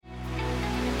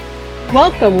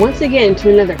Welcome once again to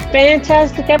another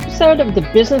fantastic episode of the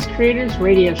Business Creators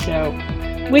Radio Show.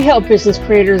 We help business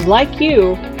creators like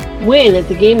you win at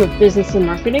the game of business and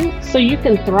marketing so you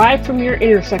can thrive from your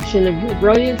intersection of your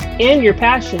brilliance and your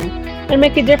passion and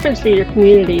make a difference for your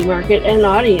community, market, and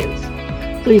audience.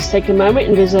 Please take a moment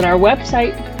and visit our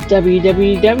website,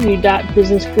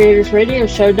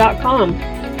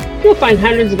 www.businesscreatorsradioshow.com. You'll find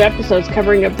hundreds of episodes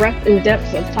covering a breadth and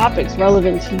depth of topics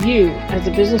relevant to you as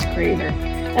a business creator,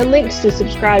 and links to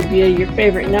subscribe via your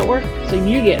favorite network so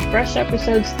you get fresh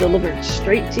episodes delivered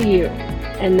straight to you.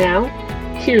 And now,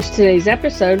 here's today's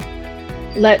episode.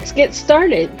 Let's get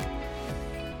started.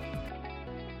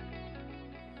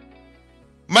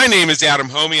 My name is Adam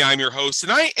Homey. I'm your host,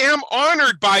 and I am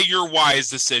honored by your wise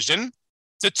decision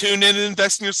to tune in and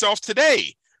invest in yourself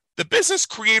today. The Business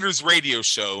Creators Radio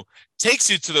Show takes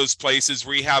you to those places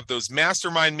where you have those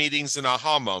mastermind meetings and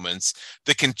aha moments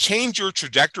that can change your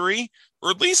trajectory, or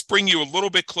at least bring you a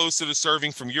little bit closer to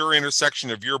serving from your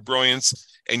intersection of your brilliance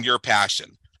and your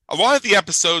passion. A lot of the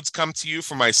episodes come to you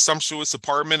from my sumptuous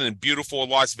apartment in beautiful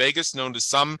Las Vegas, known to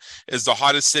some as the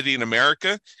hottest city in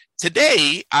America.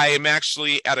 Today, I am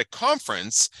actually at a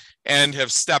conference and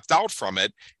have stepped out from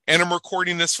it, and I'm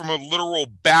recording this from a literal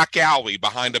back alley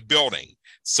behind a building.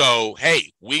 So,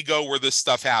 hey, we go where this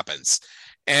stuff happens.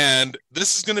 And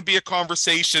this is going to be a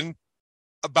conversation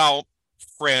about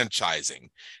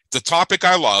franchising. It's a topic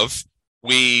I love.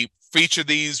 We feature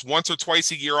these once or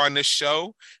twice a year on this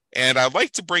show, and I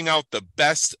like to bring out the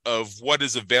best of what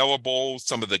is available,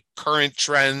 some of the current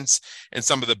trends, and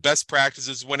some of the best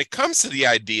practices when it comes to the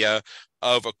idea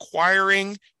of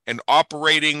acquiring and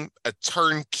operating a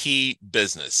turnkey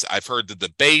business. I've heard the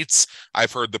debates,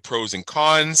 I've heard the pros and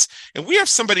cons, and we have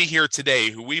somebody here today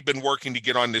who we've been working to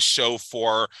get on this show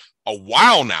for a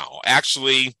while now.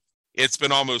 Actually, it's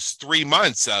been almost 3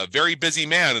 months, a very busy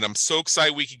man, and I'm so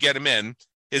excited we could get him in.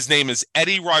 His name is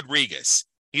Eddie Rodriguez.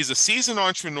 He's a seasoned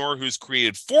entrepreneur who's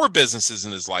created 4 businesses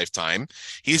in his lifetime.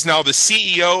 He's now the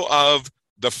CEO of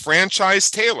the franchise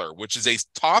Tailor, which is a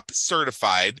top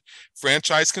certified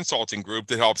franchise consulting group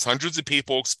that helps hundreds of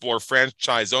people explore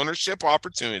franchise ownership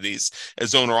opportunities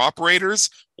as owner-operators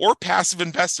or passive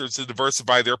investors to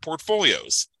diversify their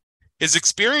portfolios. His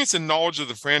experience and knowledge of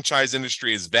the franchise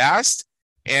industry is vast,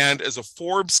 and as a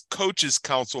Forbes Coaches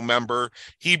Council member,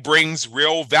 he brings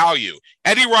real value.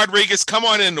 Eddie Rodriguez, come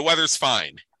on in. The weather's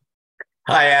fine.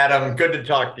 Hi, Adam. Good to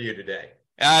talk to you today.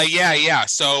 Yeah.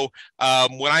 So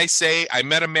when I say I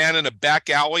met a man in a back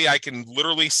alley, I can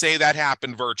literally say that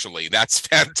happened virtually. That's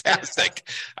fantastic.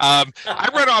 I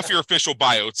read off your official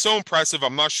bio. It's so impressive.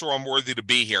 I'm not sure I'm worthy to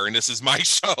be here, and this is my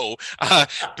show.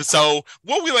 So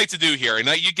what we like to do here, and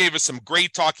you gave us some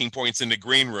great talking points in the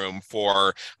green room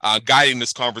for guiding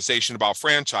this conversation about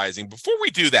franchising. Before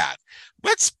we do that,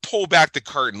 let's pull back the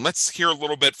curtain. Let's hear a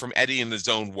little bit from Eddie in his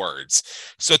own words.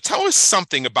 So tell us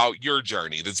something about your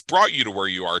journey that's brought you to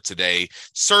where you are today,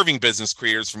 serving business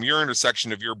creators from your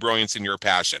intersection of your brilliance and your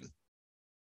passion.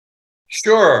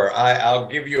 Sure. I'll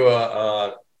give you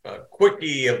a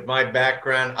quickie of my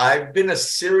background. I've been a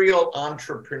serial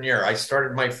entrepreneur. I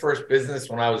started my first business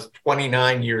when I was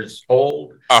 29 years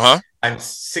old. I'm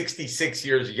 66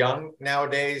 years young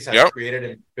nowadays. I've created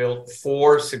and built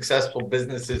 4 successful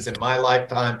businesses in my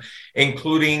lifetime,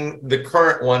 including the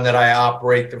current one that I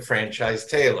operate, the franchise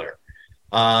Tailor.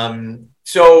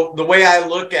 So the way I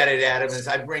look at it, Adam, is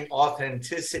I bring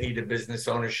authenticity to business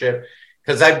ownership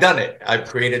because I've done it. I've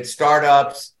created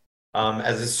startups.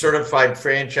 As a certified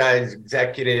franchise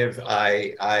executive,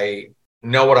 I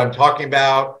know what I'm talking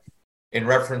about in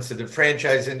reference to the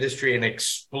franchise industry and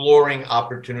exploring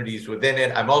opportunities within it.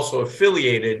 I'm also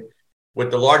affiliated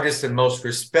with the largest and most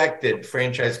respected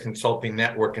franchise consulting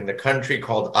network in the country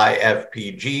called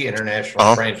IFPG,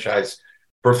 International Franchise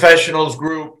Professionals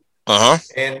Group.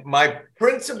 And my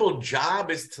principal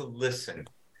job is to listen.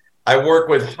 I work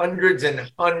with hundreds and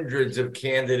hundreds of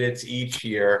candidates each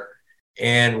year.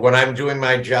 And when I'm doing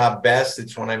my job best,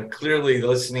 it's when I'm clearly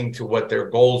listening to what their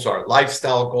goals are,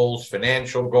 lifestyle goals,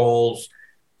 financial goals,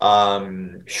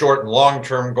 short and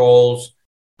long-term goals,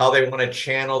 how they want to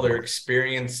channel their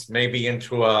experience maybe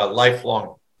into a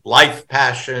lifelong life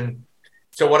passion.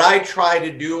 So what I try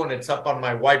to do, and it's up on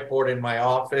my whiteboard in my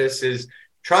office, is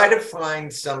try to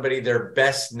find somebody their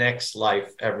best next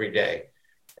life every day.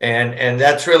 And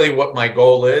that's really what my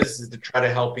goal is to try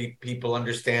to help people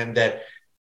understand that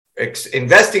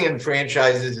investing in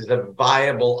franchises is a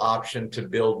viable option to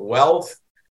build wealth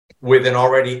with an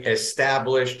already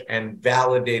established and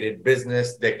validated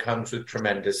business that comes with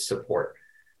tremendous support.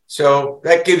 So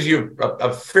that gives you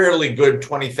a fairly good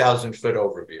 20,000 foot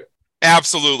overview.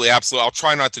 Absolutely. I'll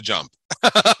try not to jump.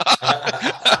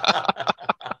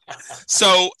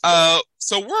 So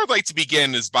where I'd like to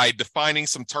begin is by defining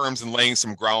some terms and laying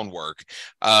some groundwork.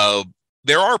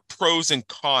 There are pros and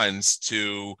cons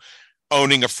to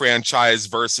owning a franchise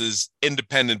versus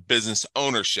independent business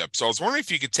ownership. So I was wondering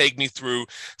if you could take me through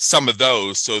some of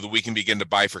those so that we can begin to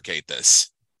bifurcate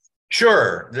this.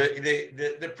 Sure.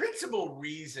 The principal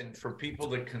reason for people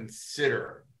to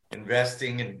consider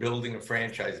investing and building a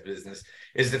franchise business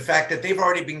is the fact that they've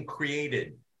already been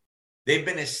created. They've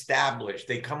been established.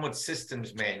 They come with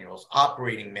systems manuals,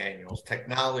 operating manuals,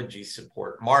 technology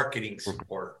support, marketing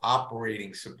support,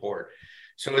 operating support.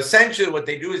 So essentially what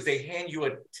they do is they hand you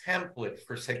a template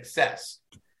for success.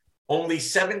 Only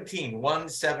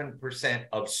 17%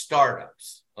 of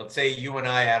startups, let's say you and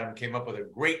I, Adam, came up with a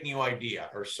great new idea,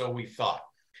 or so we thought.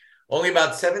 Only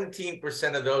about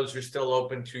 17% of those are still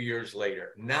open 2 years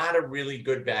later. Not a really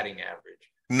good batting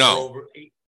average. No.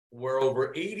 We're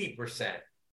over 80%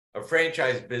 of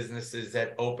franchise businesses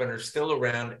that open are still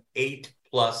around 8+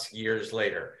 years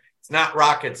later. It's not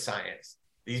rocket science.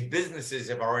 These businesses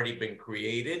have already been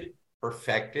created,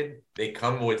 perfected. They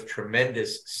come with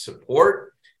tremendous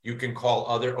support. You can call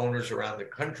other owners around the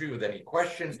country with any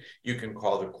question. You can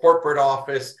call the corporate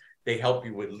office. They help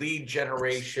you with lead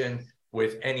generation,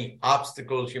 with any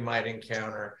obstacles you might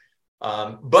encounter.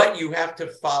 But you have to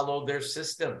follow their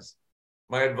systems.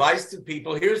 My advice to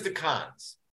people, here's the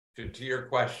cons to your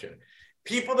question.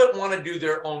 People that want to do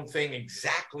their own thing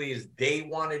exactly as they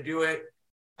want to do it,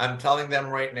 I'm telling them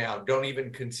right now, don't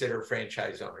even consider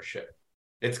franchise ownership.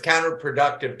 It's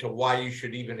counterproductive to why you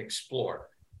should even explore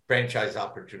franchise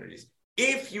opportunities.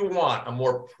 If you want a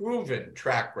more proven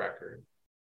track record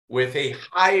with a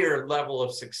higher level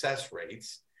of success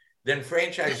rates, then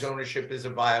franchise ownership is a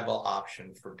viable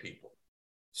option for people.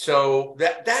 So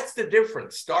that's the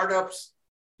difference. Startups,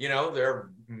 there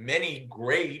are many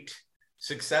great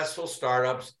successful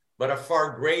startups, but a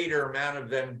far greater amount of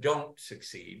them don't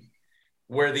succeed,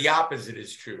 where the opposite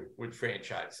is true with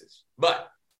franchises. But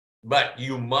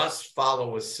you must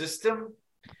follow a system,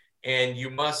 and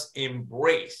you must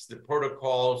embrace the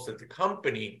protocols that the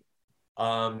company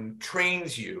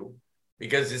trains you,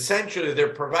 because essentially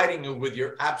they're providing you with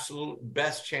your absolute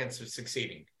best chance of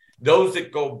succeeding. Those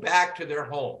that go back to their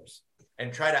homes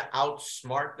and try to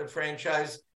outsmart the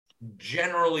franchise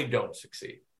generally don't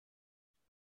succeed.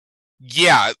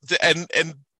 Yeah,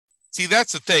 and see,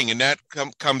 that's the thing, and that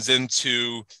comes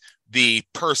into the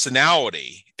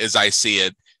personality, as I see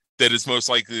it, that is most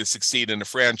likely to succeed in a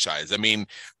franchise. I mean,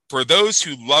 for those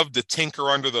who love to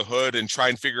tinker under the hood and try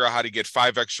and figure out how to get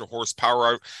 5 extra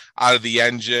horsepower out of the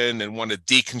engine and want to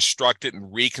deconstruct it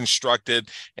and reconstruct it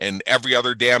and every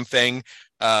other damn thing,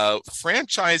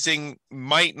 franchising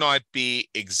might not be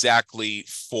exactly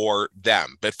for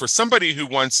them. But for somebody who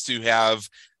wants to have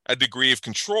a degree of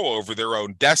control over their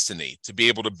own destiny, to be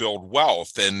able to build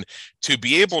wealth, and to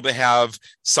be able to have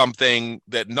something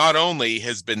that not only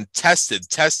has been tested,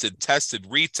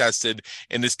 retested,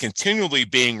 and is continually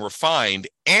being refined,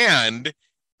 and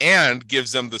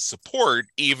gives them the support,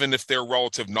 even if they're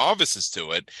relative novices to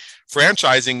it,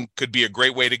 franchising could be a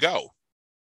great way to go.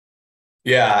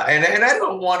 Yeah, and I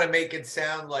don't want to make it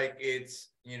sound like it's,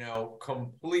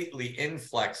 completely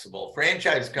inflexible.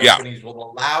 Franchise companies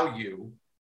will allow you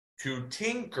to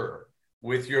tinker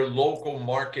with your local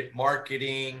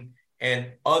marketing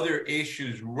and other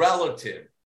issues relative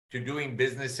to doing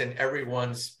business in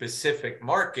everyone's specific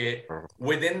market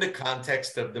within the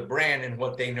context of the brand and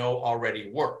what they know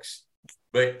already works.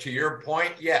 But to your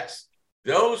point, yes,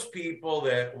 those people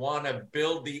that want to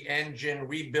build the engine,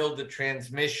 rebuild the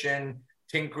transmission,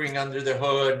 tinkering under the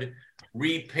hood,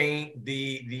 repaint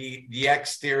the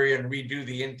exterior and redo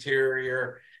the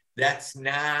interior, that's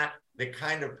not the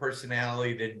kind of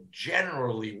personality that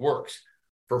generally works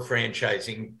for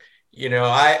franchising.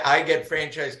 I get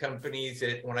franchise companies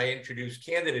that when I introduce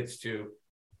candidates to,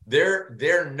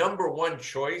 their number one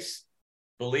choice,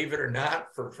 believe it or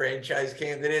not, for franchise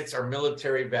candidates are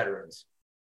military veterans.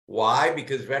 Why?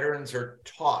 Because veterans are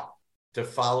taught to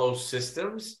follow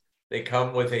systems. They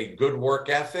come with a good work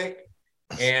ethic,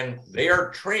 and they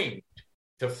are trained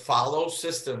to follow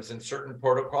systems and certain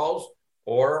protocols,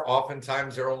 or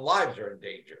oftentimes their own lives are in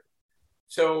danger.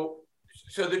 So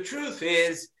the truth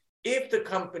is, if the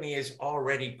company has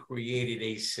already created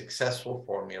a successful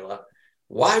formula,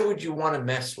 why would you want to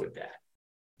mess with that?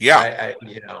 Yeah.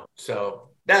 So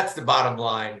that's the bottom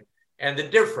line. And the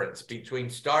difference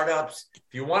between startups,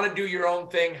 if you want to do your own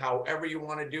thing, however you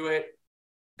want to do it,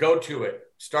 go to it.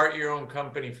 Start your own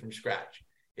company from scratch.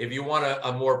 If you want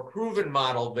a more proven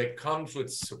model that comes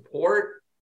with support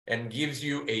and gives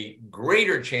you a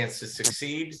greater chance to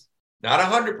succeed, not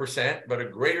 100%, but a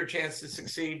greater chance to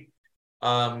succeed,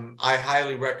 I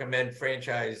highly recommend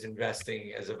franchise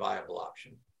investing as a viable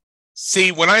option.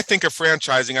 See, when I think of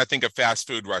franchising, I think of fast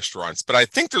food restaurants, but I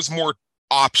think there's more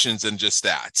options than just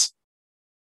that.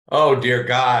 Oh, dear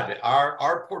God.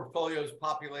 Our portfolio is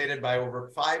populated by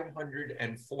over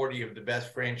 540 of the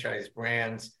best franchise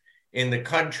brands in the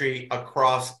country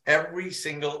across every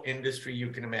single industry you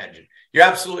can imagine. You're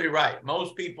absolutely right.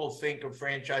 Most people think of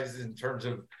franchises in terms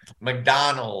of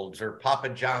McDonald's or Papa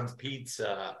John's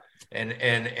Pizza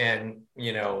and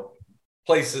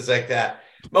places like that.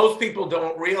 Most people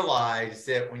don't realize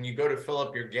that when you go to fill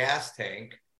up your gas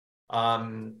tank,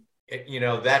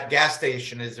 that gas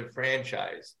station is a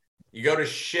franchise. You go to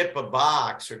ship a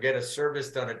box or get a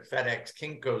service done at FedEx,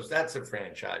 Kinko's, that's a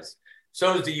franchise.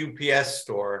 So is the UPS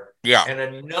store. Yeah. And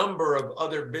a number of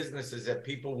other businesses that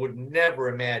people would never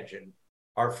imagine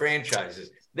are franchises.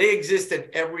 They exist in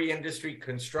every industry: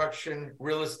 construction,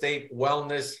 real estate,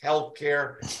 wellness,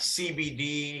 healthcare,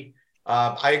 CBD.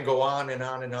 I can go on and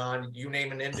on and on. You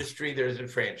name an industry, there's a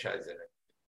franchise in it.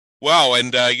 Well,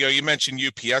 and you mentioned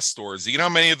UPS stores. You know how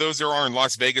many of those there are in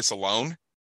Las Vegas alone?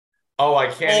 Oh, I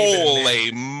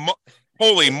can't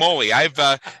Holy moly! I've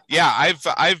had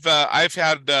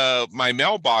my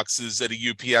mailboxes at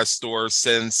a UPS store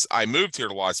since I moved here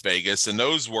to Las Vegas, and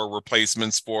those were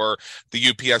replacements for the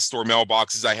UPS store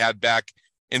mailboxes I had back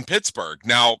in Pittsburgh.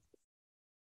 Now,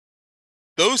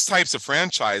 those types of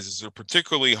franchises are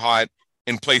particularly hot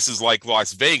in places like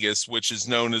Las Vegas, which is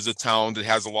known as a town that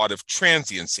has a lot of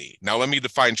transiency. Now, let me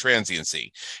define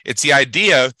transiency. It's the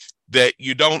idea that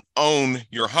you don't own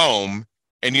your home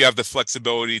and you have the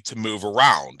flexibility to move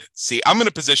around. See, I'm in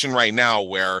a position right now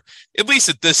where, at least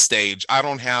at this stage, I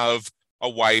don't have a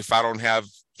wife, I don't have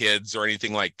kids or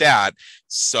anything like that.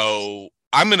 So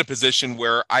I'm in a position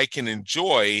where I can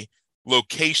enjoy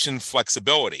location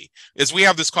flexibility. As we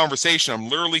have this conversation, I'm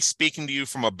literally speaking to you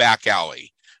from a back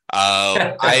alley.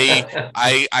 I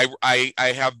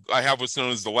have what's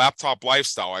known as the laptop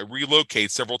lifestyle. I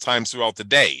relocate several times throughout the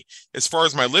day. As far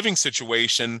as my living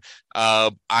situation,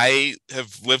 I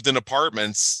have lived in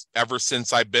apartments ever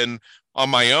since I've been on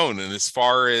my own. And as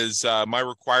far as my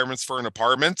requirements for an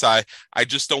apartment, I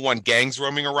just don't want gangs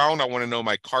roaming around. I want to know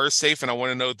my car is safe, and I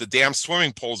want to know that the damn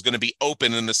swimming pool is going to be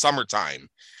open in the summertime.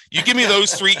 You give me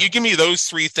those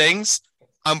three things,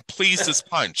 I'm pleased as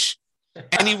punch.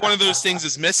 Any one of those things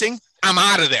is missing, I'm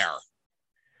out of there.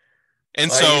 And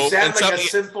you sound like a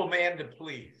simple man to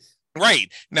please.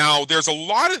 Right. Now, there's a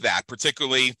lot of that,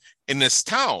 particularly in this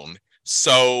town.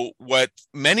 So what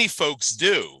many folks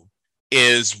do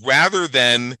is, rather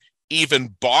than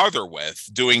even bother with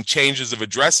doing changes of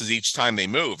addresses each time they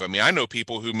move. I mean, I know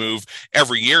people who move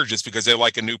every year just because they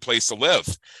like a new place to live.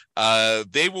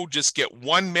 They will just get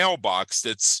one mailbox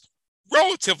that's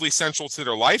relatively central to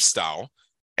their lifestyle.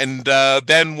 And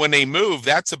then when they move,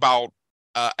 that's about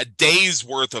a day's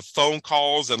worth of phone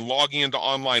calls and logging into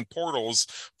online portals,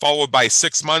 followed by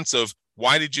 6 months of,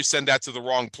 why did you send that to the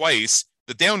wrong place,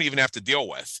 that they don't even have to deal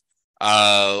with.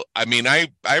 I mean, I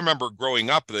remember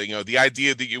growing up, the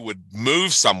idea that you would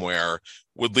move somewhere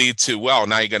would lead to, well,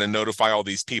 now you got to notify all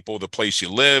these people the place you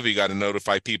live. You got to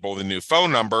notify people the new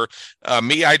phone number.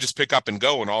 I just pick up and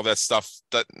go, and all that stuff,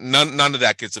 that none of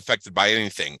that gets affected by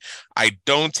anything. I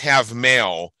don't have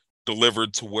mail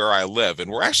delivered to where I live.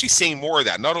 And we're actually seeing more of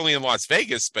that, not only in Las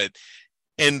Vegas, but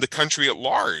in the country at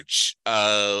large.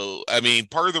 I mean,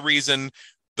 part of the reason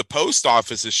the post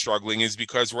office is struggling is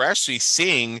because we're actually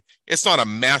seeing, it's not a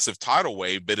massive tidal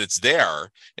wave, but it's there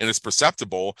and it's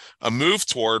perceptible, a move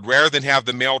toward, rather than have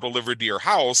the mail delivered to your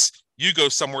house, you go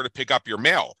somewhere to pick up your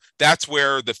mail. That's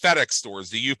where the FedEx stores,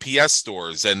 the UPS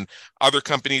stores, and other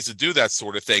companies that do that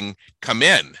sort of thing come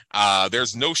in.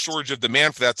 There's no shortage of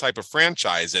demand for that type of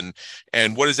franchise. And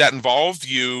what does that involve?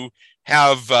 You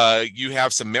have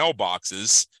some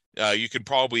mailboxes. You can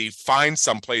probably find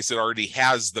some place that already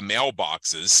has the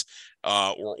mailboxes,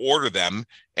 or order them,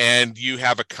 and you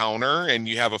have a counter and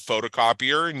you have a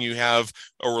photocopier and you have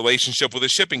a relationship with a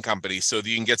shipping company so that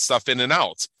you can get stuff in and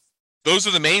out. Those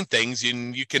are the main things,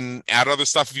 and you can add other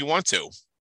stuff if you want to.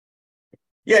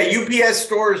 Yeah, UPS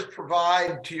stores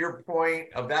provide, to your point,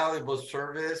 a valuable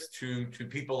service to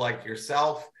people like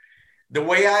yourself. The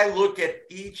way I look at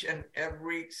each and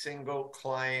every single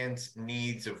client's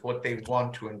needs of what they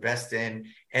want to invest in,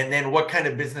 and then what kind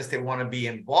of business they want to be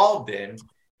involved in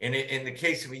the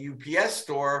case of a UPS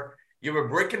store, you have a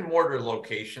brick and mortar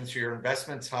location, so your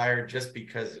investment's higher just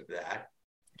because of that.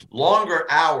 Longer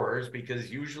hours, because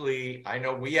usually, I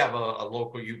know we have a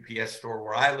local UPS store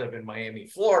where I live in Miami,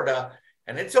 Florida,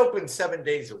 and it's open 7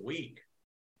 days a week.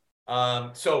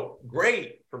 So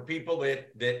great for people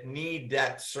that need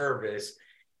that service.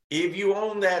 if you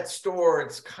own that store,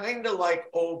 it's kind of like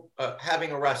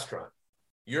having a restaurant.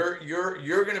 You're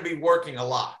going to be working a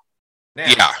lot.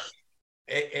 Now,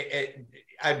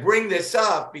 I bring this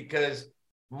up because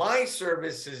my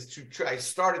service is to try. I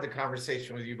started the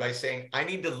conversation with you by saying I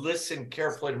need to listen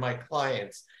carefully to my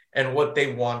clients and what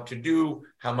they want to do,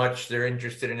 how much they're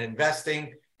interested in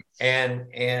investing. And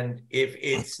if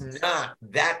it's not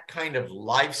that kind of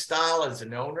lifestyle as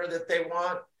an owner that they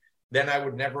want, then I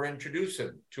would never introduce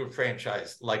them to a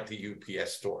franchise like the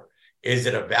UPS store. Is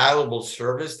it a valuable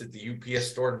service that the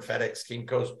UPS store and FedEx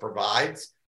Kinko's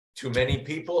provides to many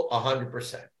people?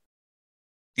 100%.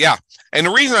 Yeah. And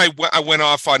the reason I went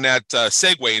off on that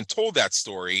segue and told that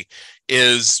story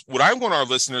is what I want our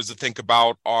listeners to think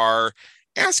about are,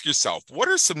 ask yourself, what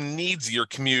are some needs your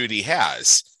community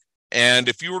has? And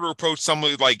if you were to approach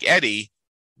somebody like Eddie,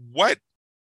 what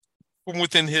from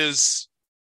within his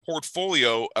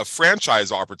portfolio of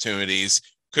franchise opportunities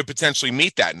could potentially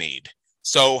meet that need?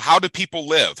 So how do people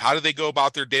live? How do they go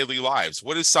about their daily lives?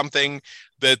 What is something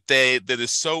that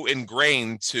is so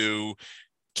ingrained to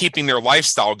keeping their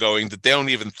lifestyle going that they don't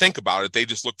even think about it? They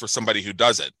just look for somebody who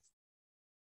does it.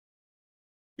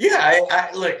 Yeah,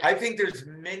 I think there's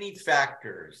many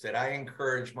factors that I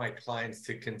encourage my clients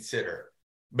to consider.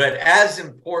 But as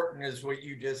important as what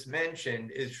you just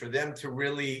mentioned is for them to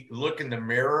really look in the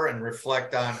mirror and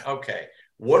reflect on, okay,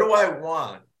 what do I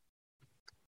want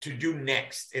to do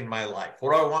next in my life?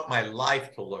 What do I want my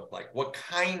life to look like? What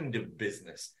kind of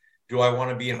business do I want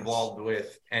to be involved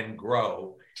with and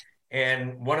grow?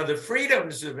 And one of the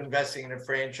freedoms of investing in a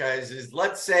franchise is,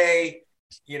 let's say,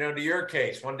 you know, to your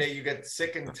case, one day you get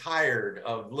sick and tired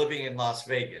of living in Las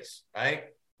Vegas, right?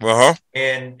 Uh-huh.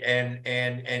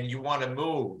 And you want to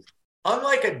move.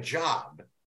 Unlike a job,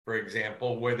 for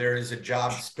example, where there is a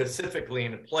job specifically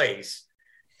in a place,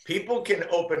 people can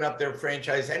open up their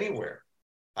franchise anywhere.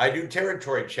 I do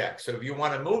territory checks. So if you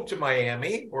want to move to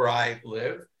Miami, where I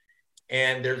live,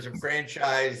 and there's a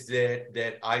franchise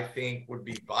that I think would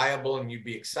be viable and you'd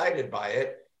be excited by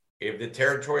it, if the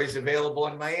territory is available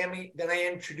in Miami, then I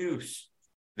introduce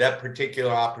that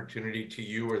particular opportunity to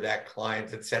you or that client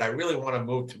that said, I really want to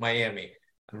move to Miami.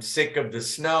 I'm sick of the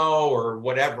snow or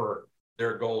whatever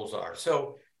their goals are.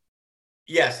 So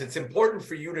yes, it's important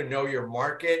for you to know your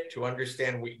market, to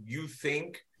understand what you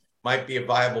think might be a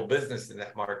viable business in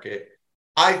that market.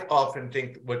 I often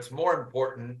think what's more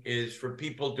important is for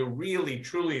people to really,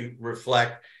 truly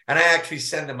reflect. And I actually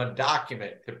send them a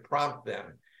document to prompt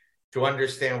them to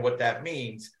understand what that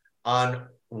means on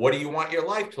what do you want your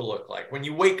life to look like? When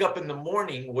you wake up in the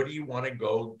morning, what do you want to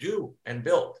go do and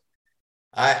build?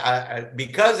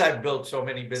 Because I've built so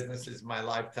many businesses in my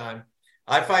lifetime,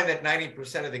 I find that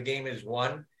 90% of the game is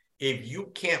won if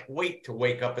you can't wait to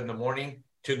wake up in the morning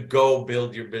to go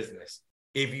build your business.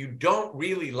 If you don't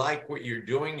really like what you're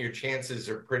doing, your chances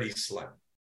are pretty slim.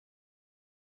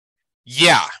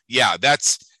 Yeah,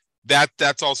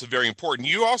 that's also very important.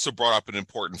 You also brought up an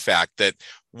important fact that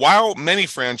while many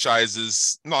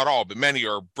franchises, not all, but many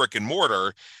are brick and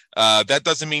mortar, that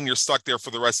doesn't mean you're stuck there for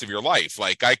the rest of your life.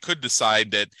 Like I could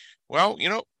decide that, well, you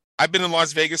know, I've been in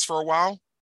Las Vegas for a while.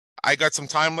 I got some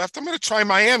time left. I'm going to try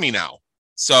Miami now.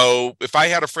 So if I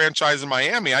had a franchise in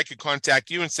Miami, I could contact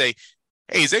you and say,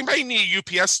 hey, does anybody need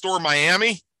a UPS store in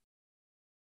Miami?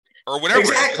 Or whatever.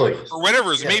 Exactly. Or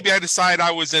whatever. Yeah. Maybe I decide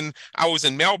I was in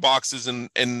mailboxes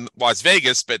in Las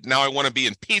Vegas, but now I want to be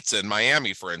in pizza in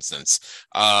Miami, for instance.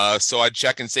 So I'd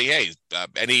check and say, hey,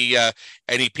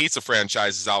 any pizza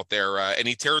franchises out there,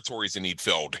 any territories that need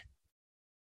filled?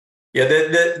 Yeah,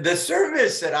 the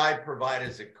service that I provide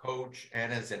as a coach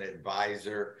and as an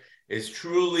advisor is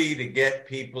truly to get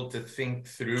people to think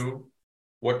through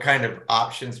what kind of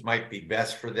options might be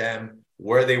best for them,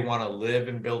 where they want to live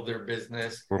and build their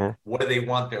business, what do they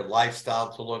want their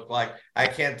lifestyle to look like. I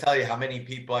can't tell you how many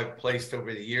people I've placed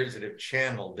over the years that have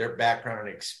channeled their background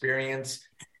and experience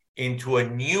into a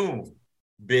new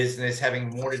business having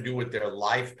more to do with their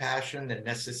life passion than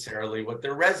necessarily what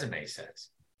their resume says.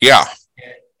 Yeah.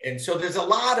 And so there's a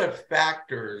lot of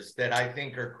factors that I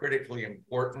think are critically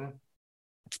important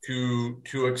to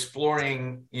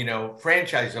exploring, you know,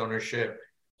 franchise ownership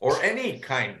or any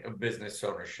kind of business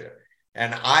ownership.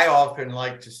 And I often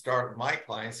like to start with my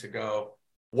clients to go,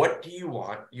 what do you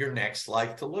want your next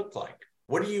life to look like?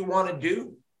 What do you want to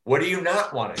do? What do you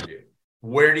not want to do?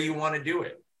 Where do you want to do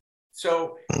it?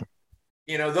 So,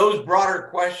 you know, those broader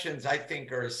questions I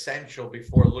think are essential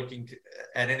before looking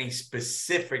at any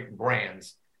specific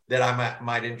brands that I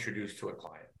might introduce to a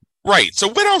client. Right. So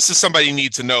what else does somebody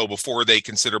need to know before they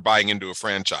consider buying into a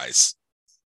franchise?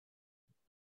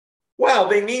 Well,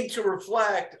 they need to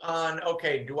reflect on,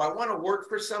 okay, do I want to work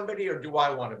for somebody or do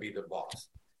I want to be the boss?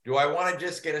 Do I want to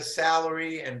just get a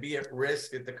salary and be at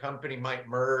risk that the company might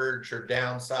merge or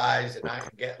downsize and I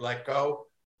get let go?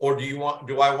 Or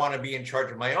do I want to be in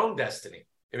charge of my own destiny?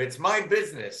 If it's my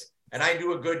business and I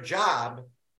do a good job,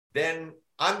 then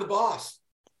I'm the boss.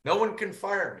 No one can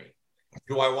fire me.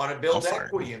 Do I want to build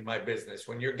equity in my business?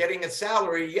 When you're getting a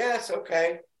salary, yes,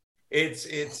 okay.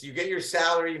 It's you get your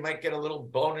salary, you might get a little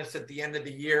bonus at the end of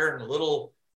the year and a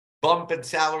little bump in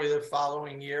salary the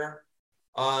following year.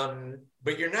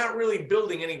 But you're not really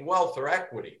building any wealth or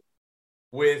equity.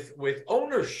 With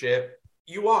ownership,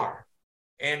 you are.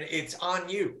 And it's on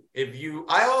you.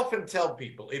 I often tell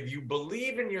people, if you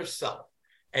believe in yourself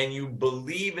and you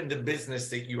believe in the business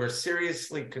that you are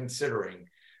seriously considering,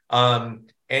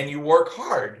 and you work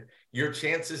hard, your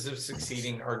chances of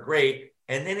succeeding are great.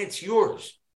 And then it's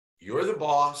yours. You're the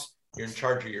boss. You're in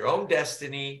charge of your own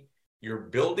destiny. You're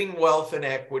building wealth and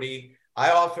equity.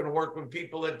 I often work with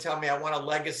people that tell me, I want a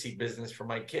legacy business for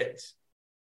my kids.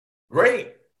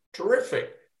 Great.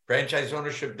 Terrific. Franchise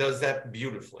ownership does that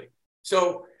beautifully.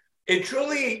 So it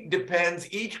truly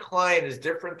depends. Each client is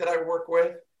different that I work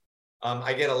with.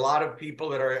 I get a lot of people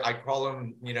that I call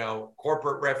them,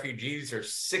 corporate refugees, are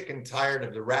sick and tired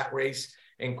of the rat race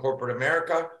in corporate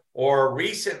America. Or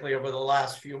recently, over the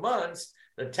last few months,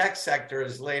 the tech sector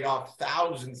has laid off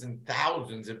thousands and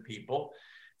thousands of people.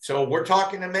 So we're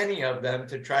talking to many of them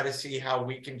to try to see how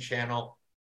we can channel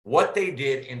what they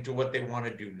did into what they want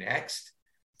to do next.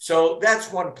 So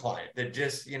that's one client that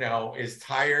just, is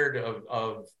tired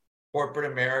of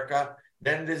corporate America.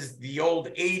 Then there's the old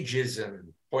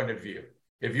ageism point of view.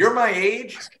 If you're my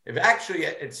age,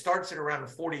 it starts at around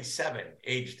 47,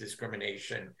 age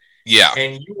discrimination. Yeah.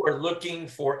 And you are looking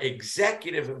for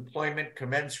executive employment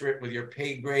commensurate with your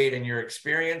pay grade and your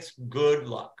experience, good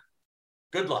luck.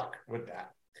 Good luck with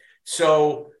that.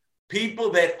 So people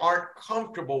that aren't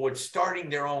comfortable with starting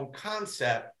their own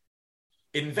concept,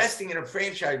 investing in a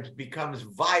franchise becomes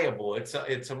viable.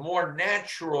 It's a more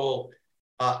natural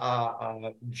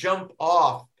jump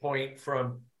off point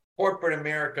from corporate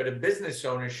America to business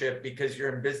ownership, because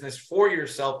you're in business for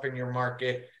yourself in your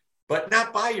market, but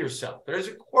not by yourself. There's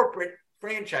a corporate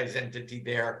franchise entity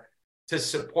there to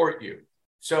support you.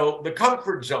 So the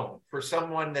comfort zone for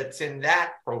someone that's in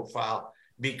that profile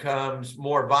becomes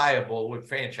more viable with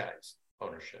franchise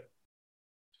ownership.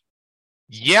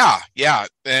 Yeah.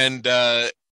 And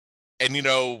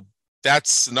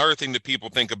that's another thing that people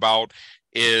think about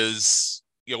is,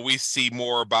 we see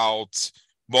more about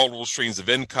multiple streams of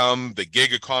income, the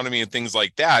gig economy and things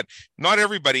like that. Not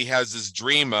everybody has this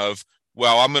dream of,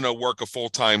 well, I'm going to work a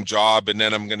full-time job and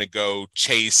then I'm going to go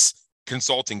chase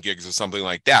consulting gigs or something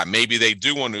like that. Maybe they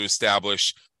do want to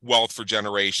establish wealth for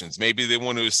generations. Maybe they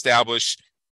want to establish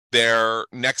their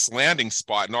next landing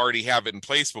spot and already have it in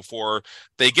place before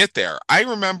they get there. I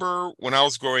remember when I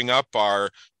was growing up, our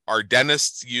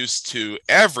dentist used to,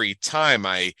 every time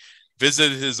I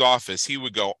visited his office, he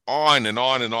would go on and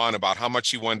on and on about how much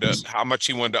he wanted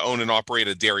to own and operate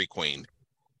a Dairy Queen.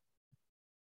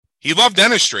 He loved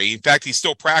dentistry. In fact, he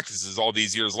still practices all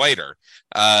these years later.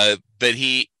 But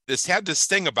he had this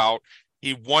thing about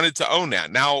he wanted to own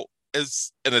that. Now,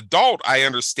 as an adult, I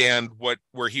understand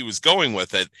where he was going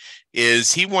with it.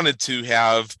 Is he wanted to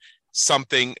have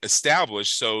something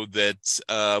established so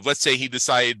that let's say he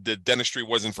decided that dentistry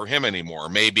wasn't for him anymore.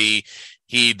 Maybe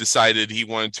he decided he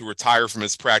wanted to retire from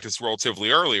his practice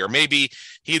relatively early, or maybe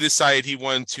he decided he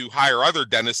wanted to hire other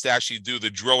dentists to actually do the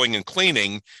drilling and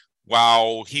cleaning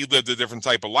while he lived a different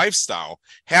type of lifestyle.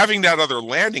 Having that other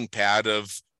landing pad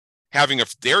of having a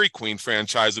Dairy Queen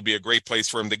franchise would be a great place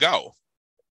for him to go.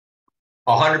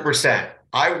 100%.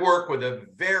 I work with a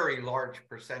very large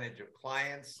percentage of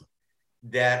clients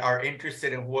that are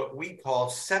interested in what we call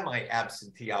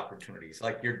semi-absentee opportunities,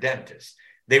 like your dentist.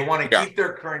 They want to keep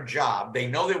their current job. They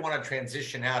know they want to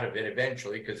transition out of it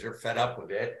eventually because they're fed up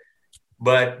with it,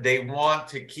 but they want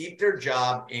to keep their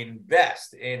job,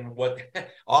 invest in what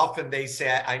often they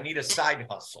say, I need a side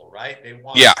hustle, right? They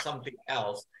want something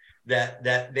else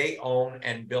that they own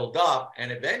and build up.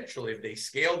 And eventually, if they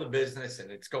scale the business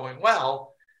and it's going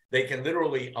well, they can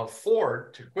literally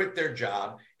afford to quit their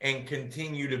job and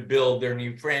continue to build their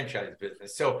new franchise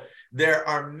business. So there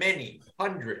are many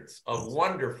hundreds of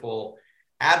wonderful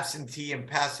absentee and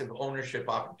passive ownership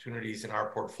opportunities in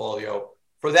our portfolio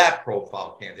for that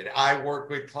profile candidate. I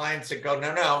work with clients that go,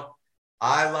 no,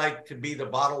 I like to be the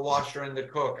bottle washer and the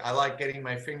cook. I like getting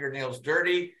my fingernails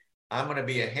dirty. I'm going to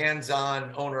be a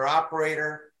hands-on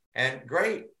owner-operator. And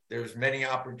great, there's many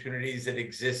opportunities that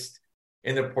exist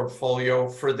in the portfolio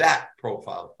for that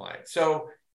profile client. So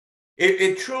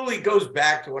It truly goes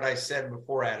back to what I said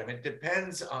before, Adam. It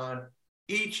depends on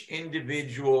each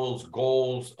individual's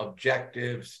goals,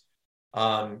 objectives,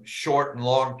 short and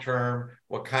long term,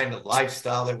 what kind of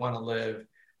lifestyle they want to live.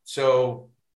 So,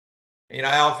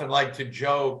 I often like to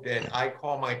joke that I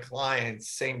call my clients,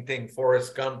 same thing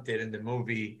Forrest Gump did in the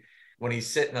movie, when he's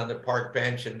sitting on the park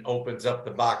bench and opens up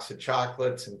the box of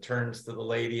chocolates and turns to the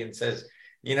lady and says,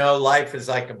 life is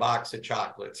like a box of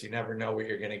chocolates. You never know what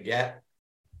you're going to get.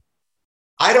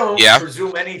 I don't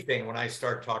presume anything when I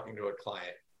start talking to a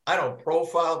client. I don't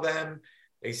profile them.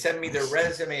 They send me their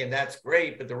resume, and that's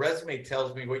great. But the resume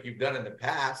tells me what you've done in the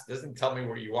past. It doesn't tell me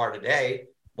where you are today.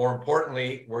 More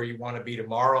importantly, where you want to be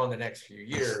tomorrow in the next few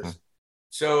years.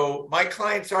 So my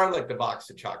clients are like the box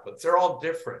of chocolates. They're all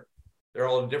different. They're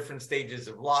all in different stages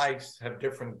of life, have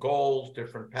different goals,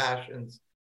 different passions.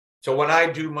 So when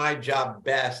I do my job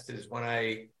best is when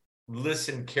I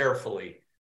listen carefully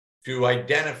to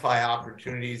identify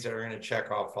opportunities that are going to check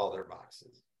off all their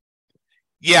boxes.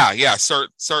 Yeah,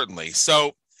 certainly.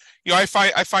 So, I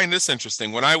find this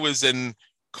interesting. When I was in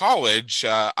college,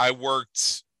 I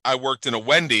worked in a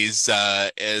Wendy's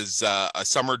as a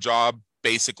summer job,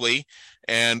 basically,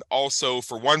 and also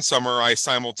for one summer, I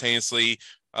simultaneously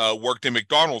worked in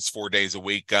McDonald's 4 days a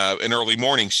week, an early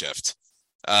morning shift.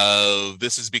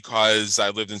 This is because I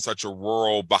lived in such a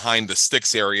rural behind the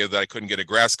sticks area that I couldn't get a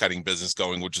grass cutting business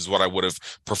going, which is what I would have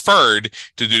preferred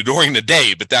to do during the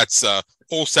day, but that's a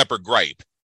whole separate gripe.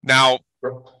 Now,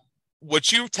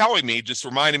 what you're telling me just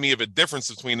reminded me of a difference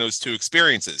between those two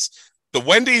experiences. The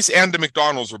Wendy's and the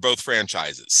McDonald's were both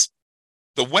franchises.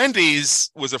 The Wendy's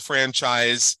was a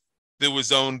franchise that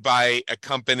was owned by a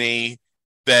company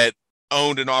that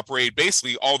owned and operated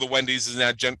basically all the Wendy's in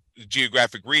that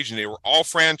geographic region. They were all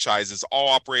franchises, all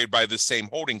operated by the same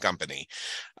holding company.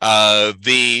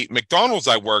 The McDonald's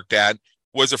I worked at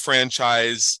was a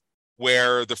franchise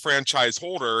where the franchise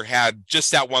holder had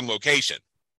just that one location.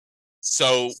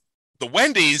 So the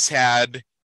Wendy's had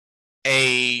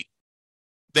they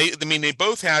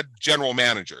both had general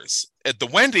managers. At the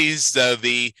Wendy's,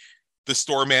 the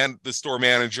store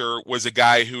manager was a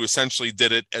guy who essentially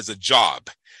did it as a job.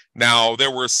 Now,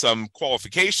 there were some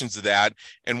qualifications to that,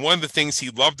 and one of the things he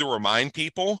loved to remind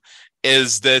people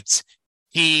is that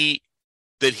he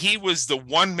was the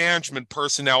one management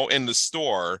personnel in the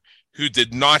store who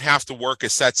did not have to work a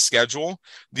set schedule.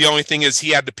 The only thing is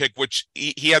he had to pick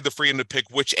he had the freedom to pick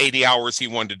which 80 hours he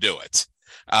wanted to do it.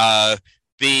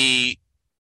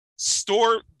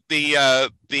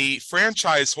 The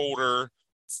franchise holder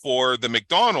for the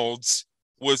McDonald's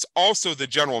was also the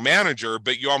general manager,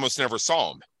 but you almost never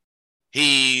saw him.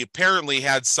 He apparently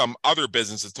had some other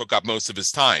business that took up most of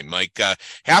his time. Like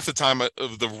half the time,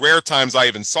 of the rare times I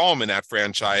even saw him in that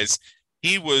franchise,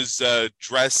 he was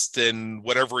dressed in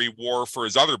whatever he wore for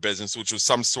his other business, which was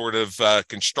some sort of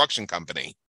construction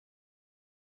company.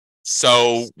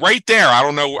 So right there, I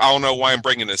don't know why I'm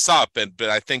bringing this up, but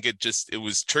I think it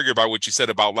was triggered by what you said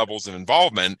about levels of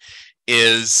involvement.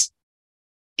 Is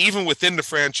even within the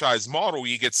franchise model,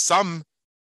 you get some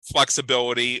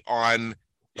flexibility on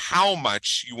how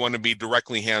much you want to be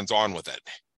directly hands-on with it.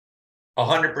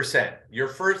 100%. Your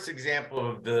first example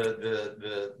of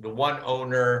the one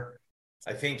owner,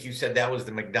 I think you said that was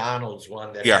the McDonald's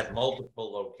one that had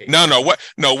multiple locations.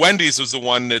 No. Wendy's was the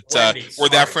one that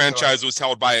that franchise was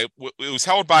held by. It was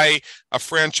held by a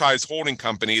franchise holding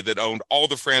company that owned all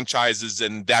the franchises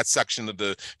in that section of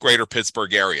the greater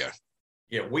Pittsburgh area.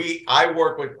 Yeah, I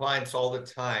work with clients all the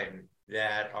time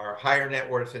that are higher net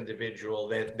worth individual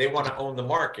that they want to own the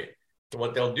market. So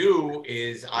what they'll do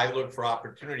is I look for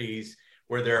opportunities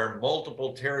where there are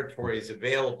multiple territories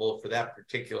available for that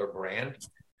particular brand,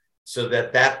 so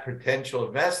that potential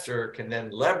investor can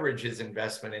then leverage his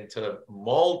investment into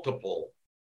multiple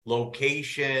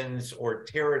locations or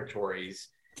territories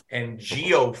and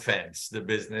geofence the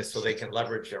business so they can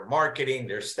leverage their marketing,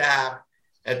 their staff,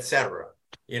 etc.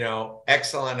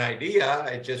 Excellent idea.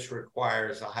 It just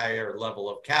requires a higher level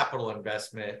of capital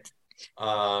investment.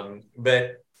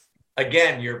 But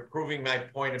again, you're proving my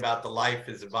point about the life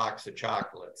is a box of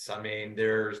chocolates. I mean,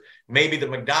 there's maybe the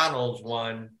McDonald's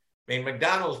one. I mean,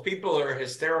 McDonald's, people are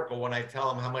hysterical when I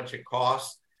tell them how much it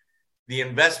costs. The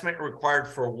investment required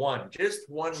for just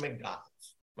one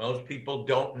McDonald's. Most people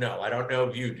don't know. I don't know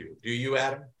if you do. Do you,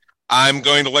 Adam? I'm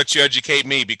going to let you educate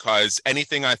me, because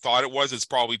anything I thought it was has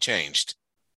probably changed.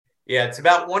 Yeah, it's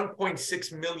about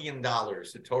 $1.6 million,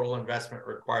 the total investment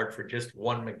required for just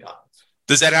one McDonald's.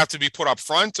 Does that have to be put up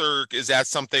front, or is that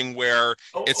something where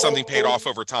it's something paid off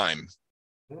over time?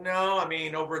 No, I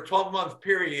mean, over a 12-month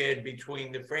period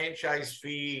between the franchise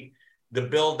fee, the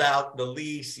build out, the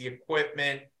lease, the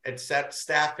equipment, etc.,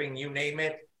 staffing, you name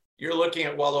it, you're looking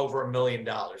at well over $1 million.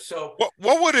 So what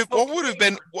would have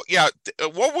been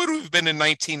in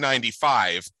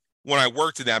 1995 when I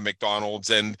worked at that McDonald's,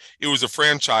 and it was a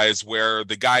franchise where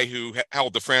the guy who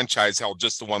held the franchise held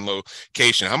just the one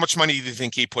location? How much money do you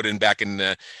think he put in back in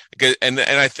the,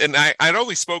 I'd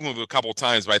only spoken with him a couple of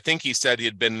times, but I think he said he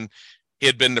had been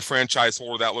the franchise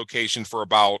holder of that location for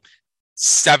about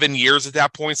 7 years at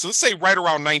that point. So let's say right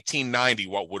around 1990,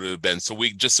 what would it have been? So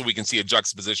we can see a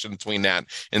juxtaposition between that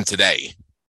and today.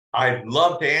 I'd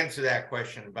love to answer that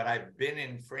question, but I've been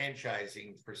in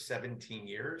franchising for 17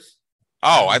 years.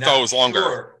 Oh, I thought it was longer.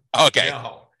 Sure. Okay.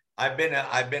 No, I've been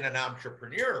an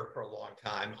entrepreneur for a long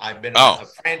time. I've been a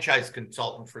franchise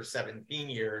consultant for 17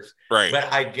 years. Right. But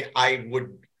I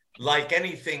would, like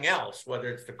anything else, whether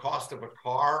it's the cost of a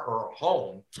car or a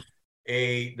home,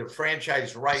 the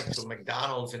franchise rights of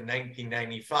McDonald's in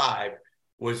 1995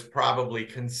 was probably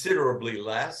considerably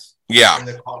less than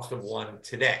the cost of one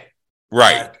today.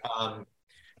 Right.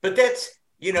 But that's,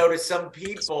 to some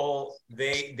people,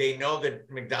 they know that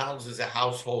McDonald's is a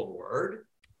household word,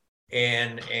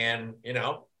 and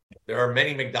there are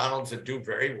many McDonald's that do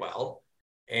very well,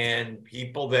 and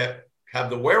people that have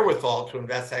the wherewithal to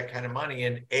invest that kind of money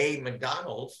in a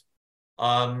McDonald's,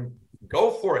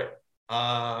 go for it.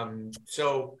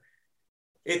 So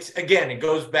it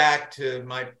goes back to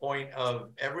my point of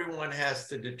everyone has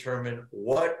to determine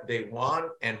what they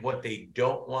want and what they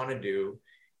don't want to do.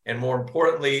 And more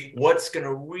importantly, what's going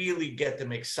to really get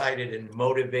them excited and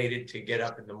motivated to get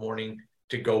up in the morning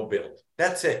to go build.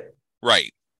 That's it.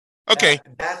 Right. Okay.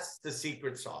 That's the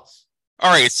secret sauce.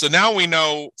 All right. So now we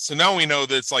know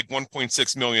that it's like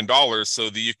 $1.6 million so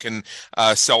that you can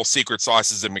sell secret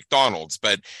sauces at McDonald's.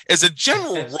 But as a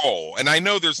general rule, and I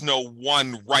know there's no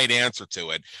one right answer to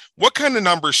it, what kind of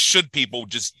numbers should people,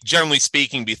 just generally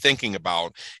speaking, be thinking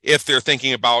about if they're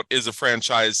thinking about, is a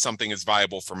franchise something that's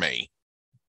viable for me?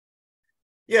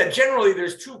 Yeah, generally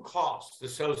there's two costs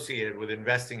associated with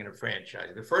investing in a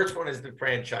franchise. The first one is the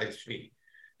franchise fee.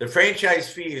 The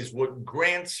franchise fee is what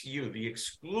grants you the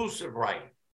exclusive right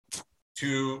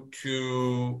to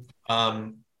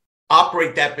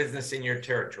operate that business in your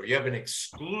territory. You have an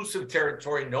exclusive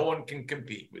territory. No one can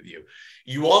compete with you.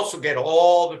 You also get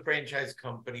all the franchise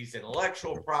companies'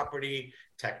 intellectual property,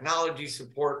 technology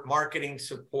support, marketing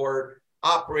support,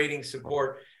 operating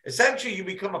support. Essentially, you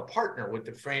become a partner with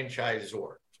the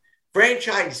franchisor.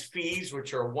 Franchise fees,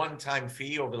 which are a one-time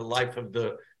fee over the life of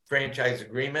the franchise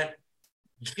agreement,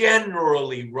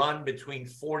 generally run between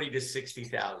 $40,000 to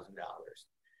 $60,000.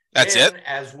 That's it?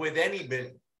 As with any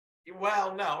business.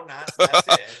 Well, no, that's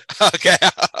it. Okay.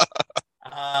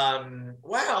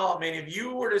 Well, I mean, if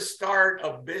you were to start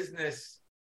a business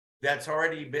that's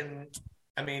already been,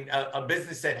 a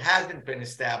business that hasn't been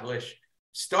established,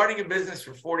 starting a business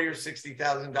for $40,000 or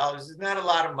 $60,000 is not a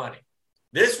lot of money.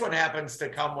 This one happens to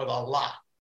come with a lot,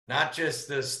 not just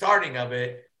the starting of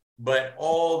it, but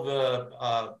all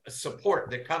the support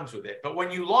that comes with it. But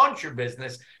when you launch your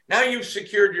business, now you've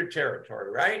secured your territory,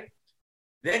 right?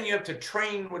 Then you have to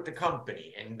train with the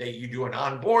company, and you do an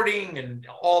onboarding and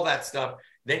all that stuff.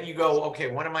 Then you go,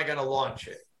 okay, when am I going to launch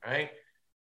it, right?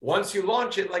 Once you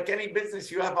launch it, like any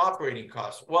business, you have operating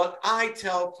costs. What I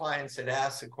tell clients that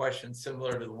ask a question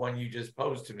similar to the one you just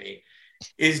posed to me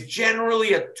is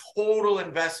generally a total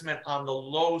investment on the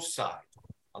low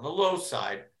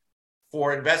side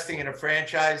for investing in a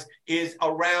franchise is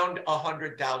around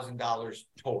 $100,000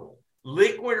 total,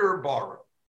 liquid or borrowed.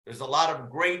 There's a lot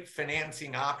of great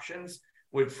financing options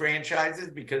with franchises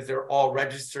because they're all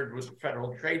registered with the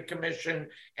Federal Trade Commission,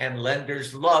 and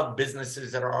lenders love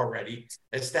businesses that are already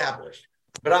established.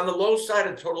 But on the low side,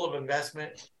 a total of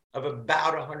investment of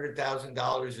about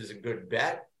 $100,000 is a good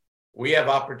bet. We have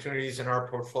opportunities in our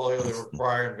portfolio that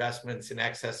require investments in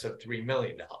excess of $3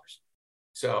 million.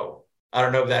 So I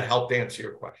don't know if that helped answer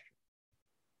your question.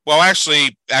 Well,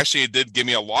 actually, it did give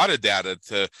me a lot of data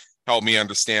to help me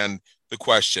understand the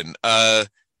question.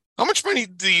 How much money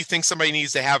do you think somebody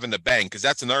needs to have in the bank? Because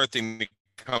that's another thing that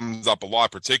comes up a lot,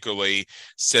 particularly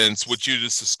since what you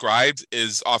just described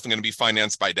is often going to be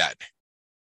financed by debt.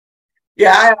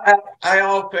 Yeah, I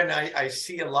often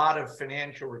see a lot of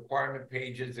financial requirement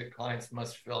pages that clients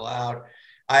must fill out.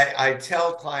 I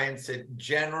tell clients that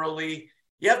generally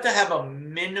you have to have a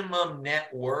minimum net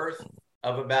worth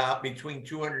of about between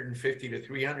 $250,000 to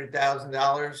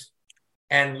 $300,000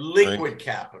 and liquid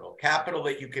capital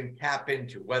that you can tap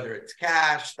into, whether it's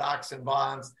cash, stocks and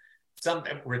bonds, some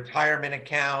retirement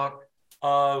account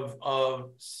of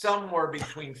somewhere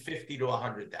between $50,000 to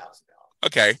 $100,000.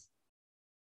 Okay.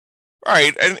 All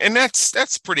right, and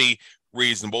that's pretty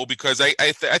reasonable, because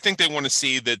I think they want to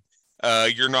see that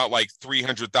you're not like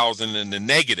 300,000 in the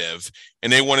negative,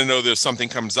 and they want to know that if something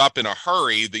comes up in a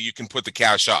hurry that you can put the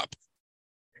cash up.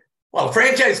 Well,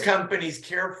 franchise companies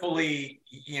carefully,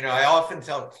 I often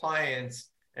tell clients,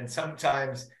 and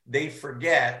sometimes they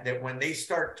forget that when they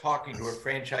start talking to a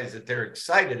franchise that they're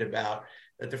excited about,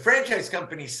 that the franchise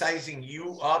company is sizing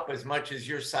you up as much as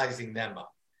you're sizing them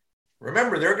up.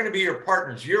 Remember, they're going to be your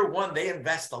partners. Year one, they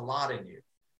invest a lot in you.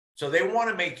 So they want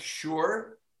to make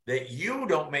sure that you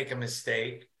don't make a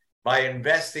mistake by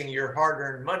investing your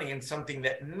hard-earned money in something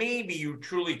that maybe you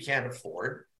truly can't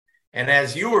afford. And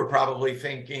as you were probably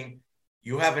thinking,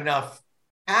 you have enough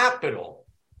capital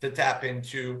to tap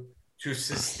into to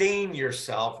sustain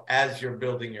yourself as you're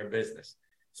building your business.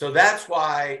 So that's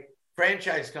why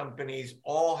franchise companies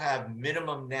all have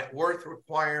minimum net worth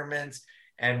requirements,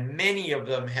 and many of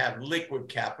them have liquid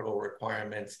capital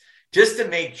requirements, just to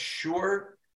make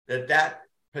sure that that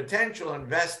potential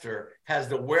investor has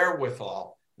the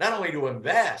wherewithal not only to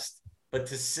invest, but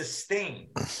to sustain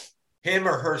him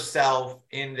or herself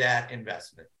in that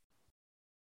investment.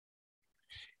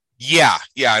 Yeah,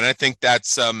 and I think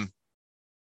that's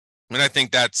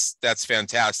that's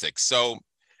fantastic. So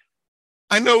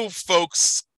I know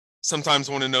folks sometimes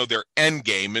want to know their end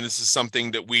game, and this is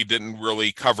something that we didn't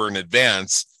really cover in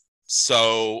advance.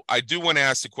 So I do want to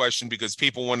ask the question, because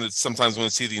people sometimes want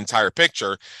to see the entire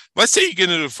picture. Let's say you get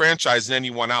into a franchise and then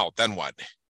you want out, then what?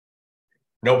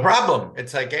 No problem.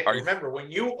 It's like, remember,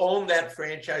 when you own that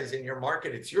franchise in your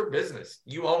market, it's your business.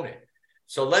 You own it.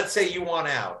 So let's say you want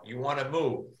out, you want to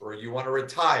move, or you want to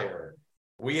retire.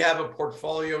 We have a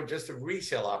portfolio just of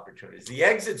resale opportunities. The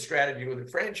exit strategy with a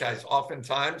franchise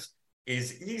oftentimes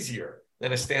is easier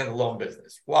than a standalone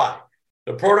business. Why?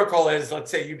 The protocol is,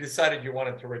 let's say you decided you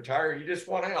wanted to retire, you just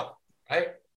want out, right?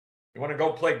 You want to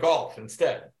go play golf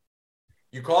instead.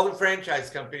 You call the franchise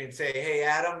company and say, hey,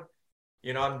 Adam,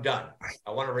 I'm done.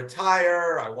 I want to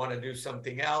retire. I want to do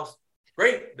something else.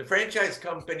 Great. The franchise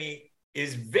company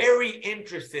is very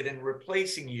interested in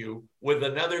replacing you with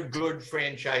another good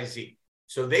franchisee.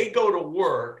 So they go to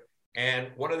work, and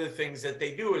one of the things that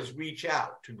they do is reach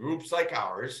out to groups like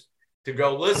ours to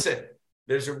go, listen,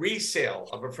 there's a resale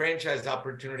of a franchise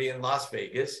opportunity in Las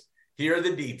Vegas. Here are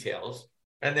the details.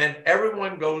 And then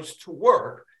everyone goes to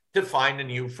work to find a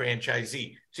new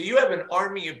franchisee. So you have an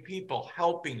army of people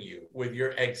helping you with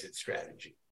your exit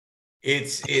strategy.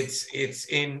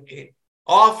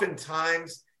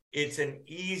 Oftentimes it's an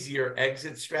easier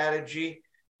exit strategy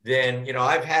than,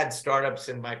 I've had startups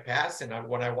in my past, and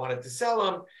when I wanted to sell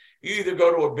them, you either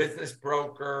go to a business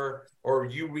broker or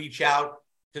you reach out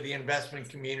to the investment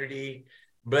community,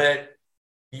 but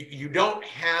you don't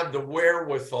have the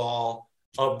wherewithal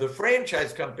of the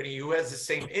franchise company who has the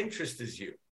same interest as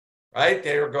you, right?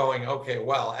 They're going, okay,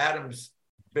 well, Adam's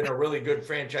been a really good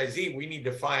franchisee. We need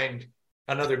to find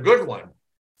another good one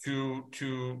to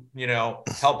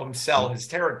help him sell his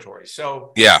territory.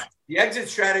 So yeah, the exit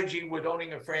strategy with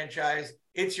owning a franchise,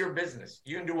 it's your business.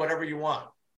 You can do whatever you want.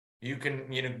 You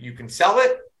can sell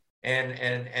it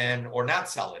and or not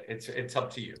sell it. It's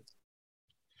up to you.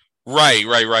 Right.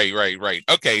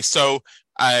 Okay, so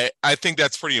I think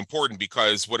that's pretty important,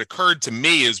 because what occurred to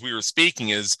me as we were speaking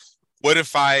is, what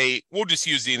if we'll just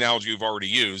use the analogy we've already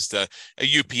used, a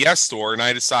UPS store, and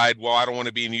I decide, well, I don't want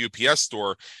to be in the UPS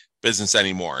store business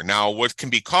anymore. Now, what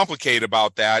can be complicated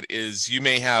about that is you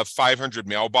may have 500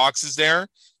 mailboxes there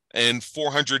and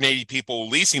 480 people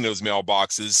leasing those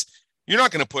mailboxes. You're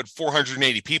not going to put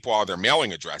 480 people out of their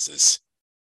mailing addresses.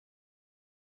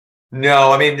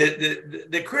 No, I mean,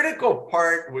 the critical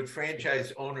part with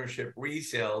franchise ownership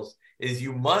resales is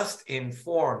you must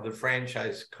inform the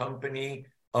franchise company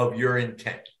of your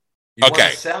intent. You want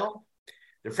to sell?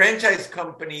 The franchise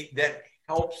company that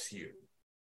helps you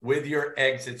with your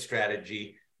exit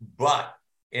strategy, but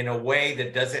in a way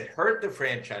that doesn't hurt the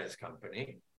franchise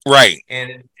company. Right.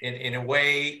 And in a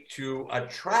way to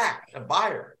attract a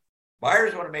buyer.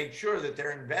 Buyers want to make sure that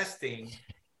they're investing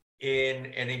in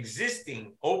an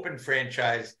existing open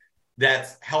franchise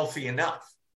that's healthy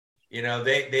enough.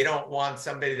 They don't want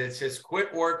somebody that's just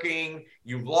quit working.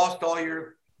 You've lost all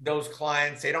those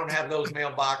clients. They don't have those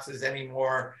mailboxes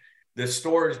anymore. The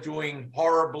store is doing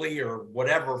horribly, or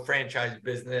whatever franchise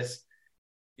business.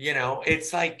 It's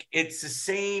the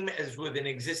same as with an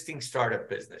existing startup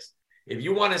business. If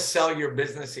you want to sell your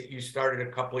business that you started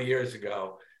a couple of years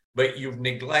ago, but you've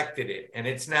neglected it and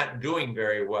it's not doing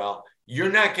very well,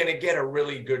 you're not going to get a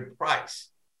really good price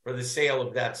for the sale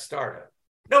of that startup.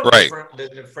 No different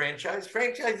than a franchise.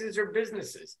 Franchises are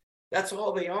businesses. That's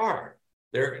all they are.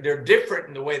 They're different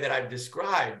in the way that I've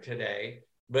described today,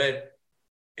 but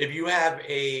if you have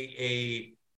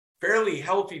a fairly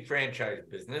healthy franchise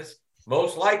business,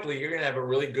 most likely you're going to have a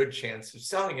really good chance of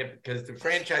selling it because the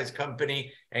franchise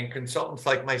company and consultants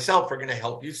like myself are going to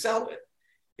help you sell it.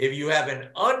 If you have an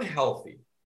unhealthy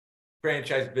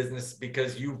franchise business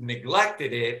because you've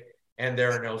neglected it and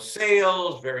there are no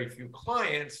sales, very few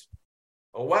clients,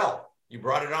 oh, well, you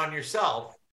brought it on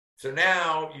yourself. So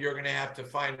now you're going to have to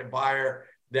find a buyer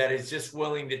that is just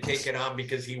willing to take it on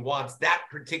because he wants that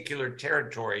particular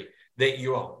territory that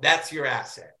you own. That's your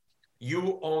asset.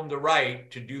 You own the right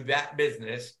to do that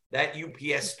business, that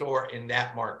UPS store in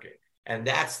that market. And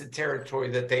that's the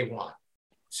territory that they want.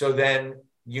 So then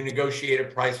you negotiate a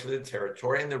price for the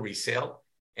territory and the resale,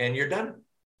 and you're done.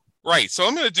 Right. So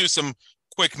I'm going to do some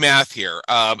quick math here.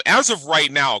 As of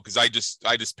right now, because I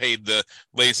just paid the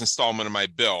latest installment of my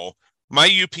bill, my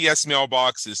UPS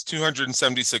mailbox is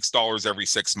 $276 every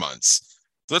 6 months.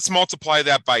 So let's multiply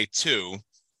that by 2,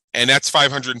 and that's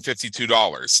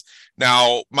 $552.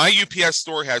 Now, my UPS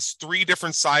store has 3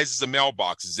 different sizes of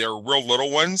mailboxes. There are real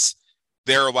little ones.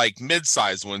 There are like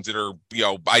mid-sized ones that are,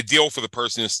 ideal for the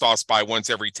person who stops by once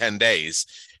every 10 days.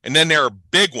 And then there are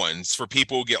big ones for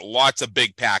people who get lots of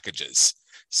big packages.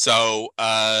 So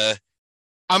I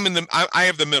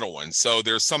have the middle one. So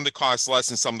there's some that cost less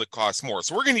and some that cost more.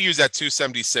 So we're going to use that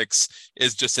 276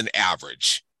 as just an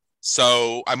average.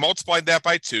 So I multiplied that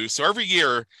by 2. So every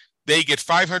year they get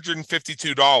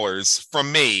 $552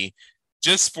 from me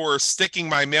just for sticking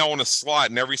my mail in a slot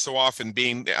and every so often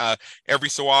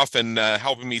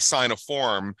helping me sign a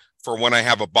form for when I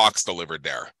have a box delivered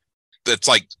there. That's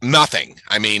like nothing.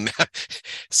 I mean,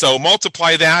 so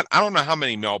multiply that. I don't know how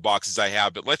many mailboxes I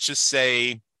have, but let's just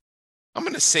say, I'm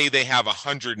going to say they have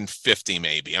 150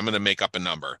 maybe. I'm going to make up a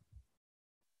number.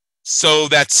 So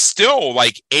that's still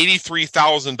like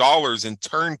 $83,000 in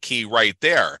turnkey right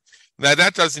there. Now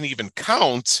that doesn't even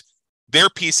count their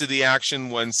piece of the action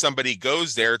when somebody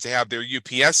goes there to have their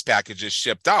UPS packages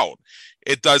shipped out.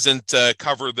 It doesn't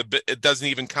it doesn't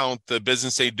even count the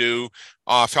business they do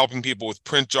of helping people with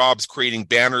print jobs, creating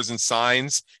banners and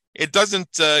signs. It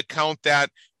doesn't count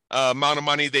that amount of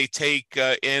money they take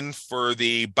in for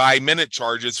the by-minute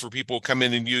charges for people who come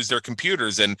in and use their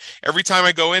computers. And every time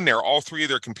I go in there, all 3 of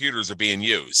their computers are being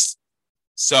used.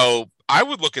 So I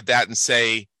would look at that and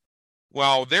say,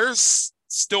 well, there's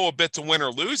still a bit to win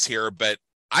or lose here, but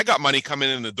I got money coming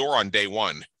in the door on day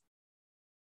one.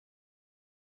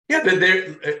 Yeah,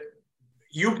 the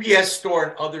UPS store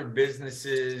and other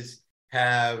businesses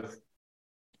have,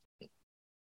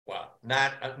 well,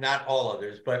 not all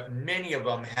others, but many of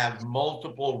them have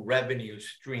multiple revenue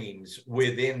streams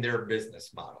within their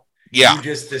business model. Yeah. You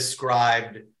just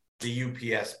described the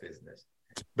UPS business.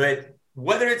 But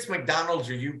whether it's McDonald's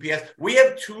or UPS, we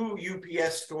have 2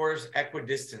 UPS stores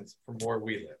equidistant from where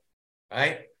we live,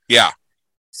 right? Yeah.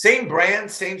 Same brand,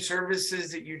 same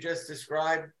services that you just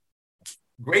described.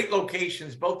 Great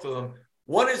locations, both of them.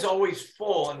 One is always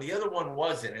full and the other one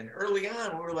wasn't. And early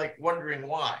on, we were like wondering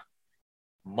why.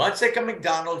 Much like a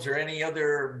McDonald's or any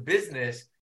other business,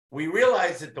 we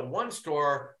realized that the one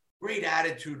store, great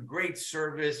attitude, great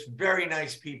service, very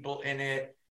nice people in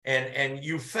it. And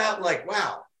you felt like,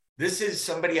 wow, this is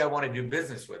somebody I want to do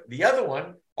business with. The other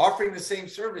one, offering the same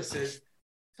services,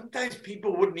 sometimes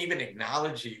people wouldn't even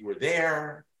acknowledge that you were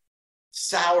there.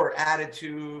 Sour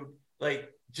attitude, like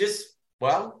just,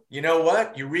 well, you know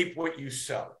what? You reap what you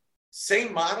sow.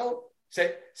 Same model.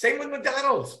 Same with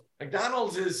McDonald's.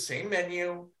 McDonald's is same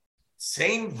menu,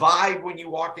 same vibe when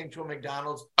you walk into a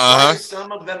McDonald's.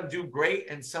 Some of them do great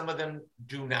and some of them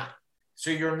do not. So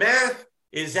your math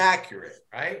is accurate,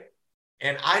 right?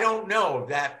 And I don't know if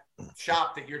that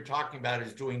shop that you're talking about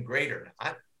is doing great or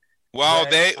not. Well,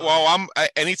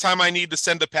 anytime I need to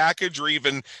send a package or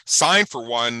even sign for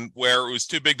one where it was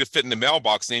too big to fit in the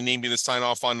mailbox, and they need me to sign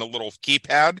off on the little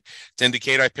keypad to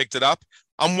indicate I picked it up,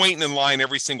 I'm waiting in line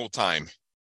every single time.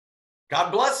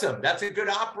 God bless them. That's a good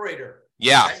operator.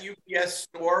 Yeah. That UPS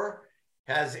store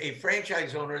has a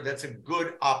franchise owner that's a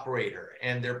good operator,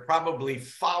 and they're probably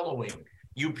following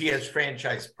UPS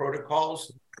franchise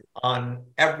protocols on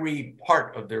every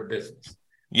part of their business.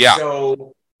 Yeah.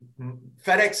 So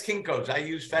FedEx Kinko's, I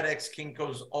use FedEx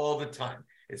Kinko's all the time.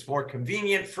 It's more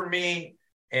convenient for me,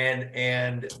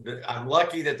 and I'm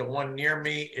lucky that the one near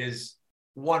me is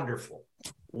wonderful.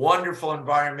 Wonderful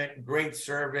environment, great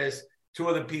service. 2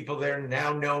 of the people there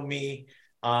now know me.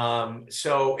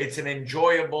 So it's an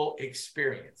enjoyable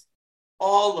experience.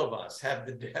 All of us have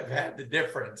had the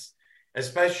difference,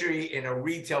 especially in a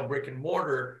retail brick and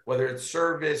mortar, whether it's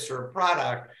service or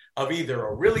product, of either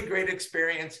a really great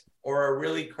experience or a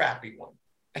really crappy one.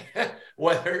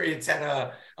 whether it's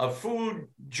at a food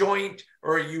joint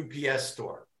or a UPS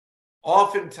store.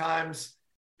 Oftentimes,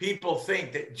 people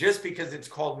think that just because it's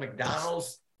called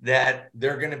McDonald's, that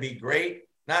they're going to be great.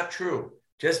 Not true.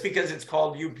 Just because it's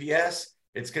called UPS,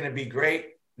 it's going to be great.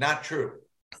 Not true.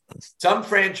 Some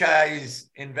franchise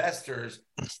investors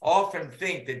often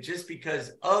think that just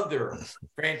because other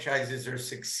franchises are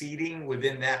succeeding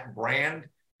within that brand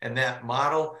and that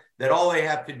model, that all they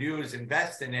have to do is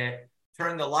invest in it,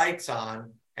 turn the lights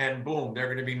on, and boom, they're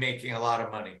going to be making a lot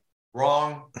of money.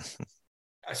 Wrong.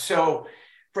 So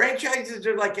franchises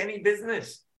are like any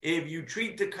business. If you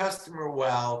treat the customer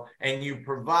well and you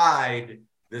provide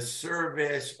the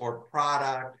service or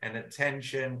product and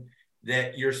attention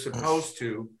that you're supposed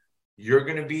to, you're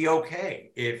going to be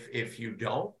okay. If you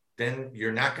don't, then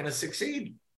you're not going to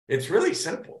succeed. It's really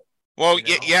simple. Well,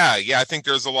 yeah. I think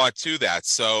there's a lot to that.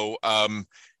 So,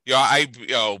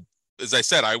 as I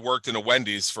said, I worked in a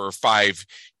Wendy's for 5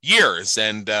 years,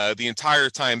 and the entire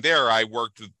time there, I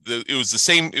worked with it was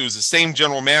the same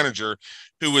general manager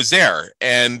who was there.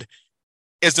 And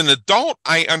as an adult,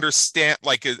 I understand.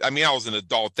 I was an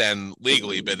adult then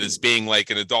legally, but as being like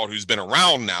an adult who's been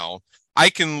around now, I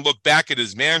can look back at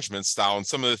his management style and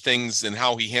some of the things and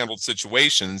how he handled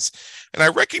situations, and I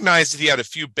recognized that he had a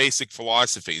few basic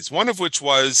philosophies. One of which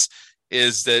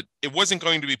is that it wasn't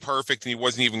going to be perfect, and he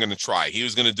wasn't even going to try. He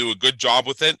was going to do a good job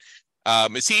with it.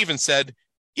 As he even said,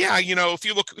 "Yeah, if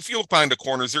you look behind the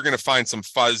corners, you're going to find some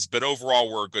fuzz, but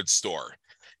overall, we're a good store."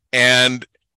 And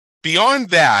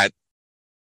beyond that,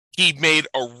 he made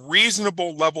a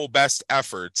reasonable level best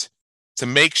effort to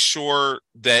make sure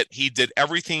that he did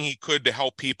everything he could to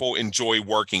help people enjoy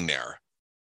working there.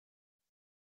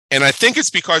 And I think it's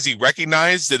because he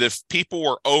recognized that if people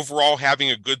were overall having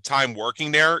a good time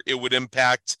working there, it would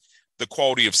impact the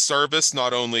quality of service,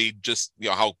 not only just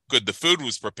how good the food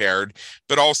was prepared,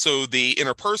 but also the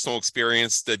interpersonal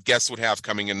experience that guests would have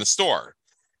coming in the store.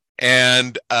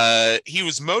 And he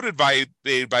was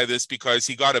motivated by this because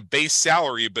he got a base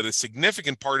salary, but a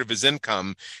significant part of his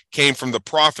income came from the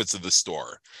profits of the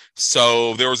store.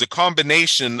 So there was a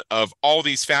combination of all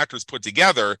these factors put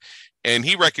together, and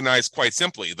he recognized quite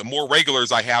simply, the more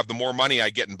regulars I have, the more money I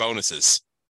get in bonuses.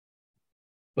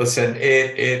 Listen,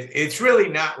 it's really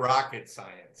not rocket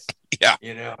science. Yeah.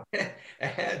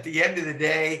 At the end of the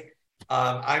day,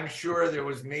 I'm sure there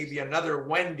was maybe another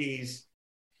Wendy's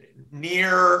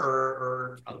near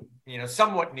or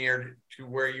somewhat near to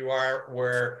where you are,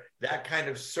 where that kind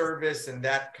of service and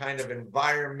that kind of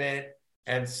environment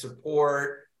and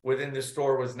support within the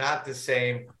store was not the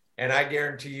same. And I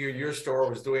guarantee you, your store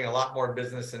was doing a lot more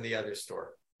business than the other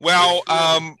store. Well,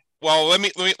 let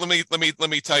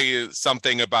me tell you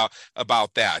something about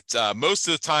that. Most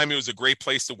of the time, it was a great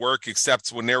place to work, except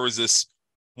when there was this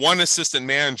one assistant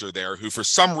manager there who, for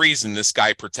some reason, this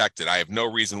guy protected. I have no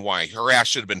reason why. Her ass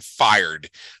should have been fired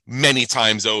many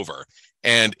times over.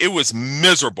 And it was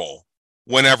miserable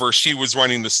whenever she was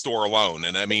running the store alone.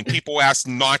 And I mean, people asked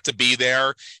not to be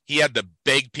there. He had to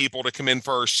beg people to come in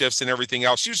for her shifts and everything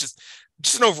else. She was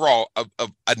just an overall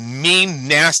a mean,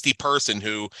 nasty person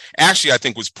who actually I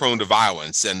think was prone to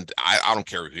violence. And I don't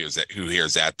care who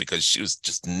hears that because she was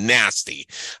just nasty.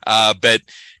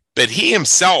 But he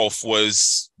himself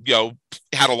was,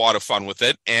 had a lot of fun with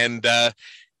it. And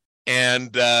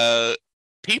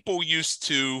people used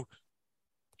to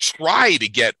try to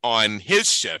get on his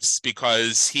shifts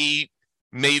because he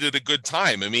made it a good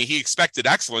time. I mean, he expected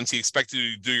excellence. He expected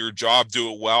you to do your job,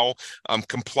 do it well,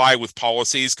 comply with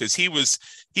policies, because he was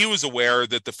aware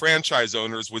that the franchise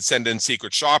owners would send in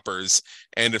secret shoppers,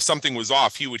 and if something was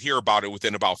off, he would hear about it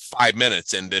within about 5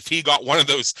 minutes. And if he got one of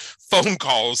those phone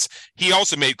calls, he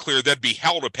also made clear there'd be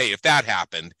hell to pay if that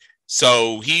happened.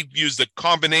 So he used a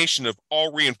combination of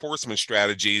all reinforcement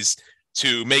strategies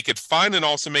to make it fun and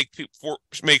also make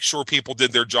sure people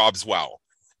did their jobs well.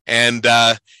 And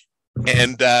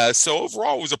so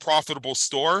overall, it was a profitable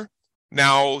store.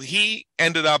 Now, he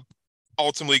ended up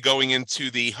ultimately going into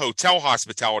the hotel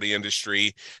hospitality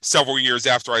industry several years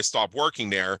after I stopped working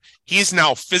there. He's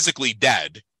now physically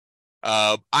dead.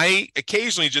 I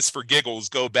occasionally, just for giggles,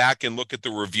 go back and look at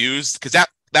the reviews, because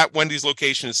that Wendy's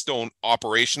location is still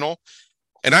operational.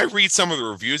 And I read some of the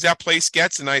reviews that place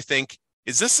gets, and I think,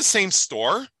 is this the same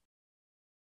store?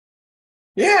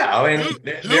 Yeah, I mean,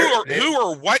 who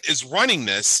or what is running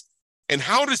this, and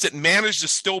how does it manage to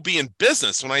still be in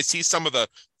business? When I see some of the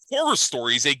horror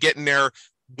stories they get in their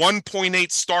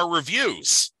 1.8 star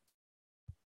reviews,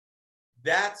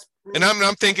 and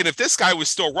I'm thinking, if this guy was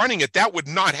still running it, that would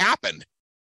not happen.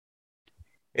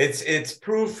 It's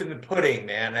proof in the pudding,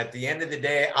 man. At the end of the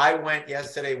day, I went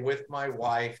yesterday with my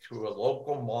wife to a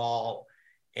local mall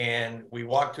and we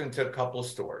walked into a couple of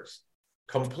stores,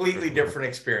 completely different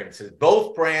experiences.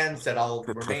 Both brands that I'll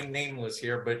remain nameless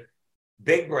here, but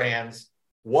big brands.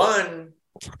 One,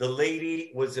 the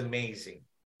lady was amazing.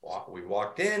 We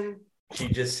walked in. She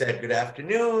just said, "Good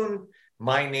afternoon.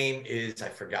 My name is," I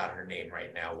forgot her name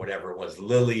right now, whatever it was,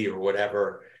 Lily or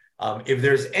whatever. If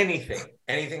there's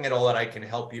anything at all that I can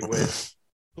help you with,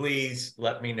 please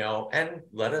let me know and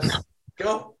let us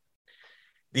go.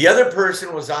 The other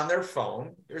person was on their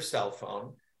phone, their cell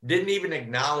phone, didn't even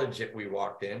acknowledge that we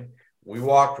walked in. We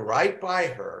walked right by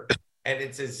her, and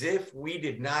it's as if we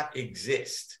did not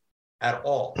exist at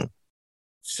all.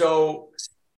 So,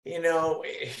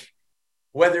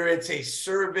 whether it's a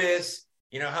service,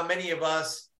 how many of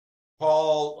us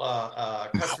call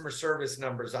customer service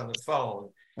numbers on the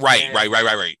phone? Right.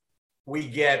 We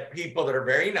get people that are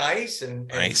very nice and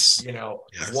Yes.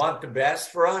 want the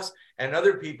best for us, and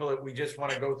other people that we just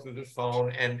want to go through the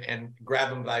phone and grab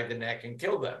them by the neck and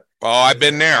kill them. Oh, I've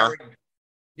been there.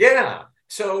 Yeah.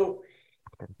 So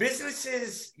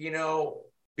businesses,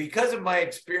 because of my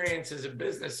experience as a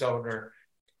business owner,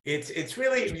 it's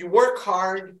really, if you work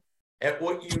hard at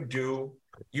what you do,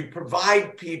 you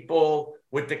provide people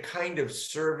with the kind of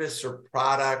service or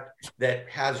product that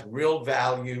has real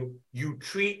value, you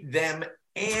treat them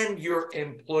and your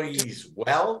employees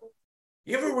well,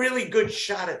 you have a really good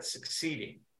shot at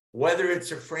succeeding, whether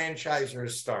it's a franchise or a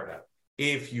startup.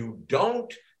 If you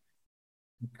don't,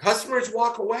 customers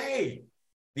walk away.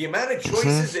 The amount of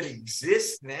choices that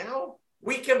exist now,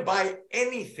 we can buy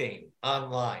anything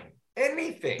online,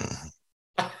 anything.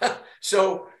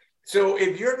 So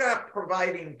if you're not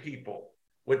providing people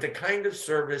with the kind of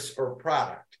service or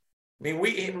product,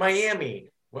 we in Miami,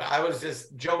 I was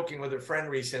just joking with a friend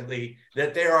recently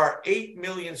that there are 8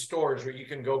 million stores where you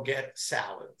can go get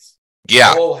salads.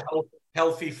 Yeah. Whole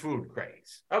healthy food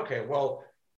craze. Okay, well,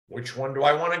 which one do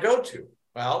I want to go to?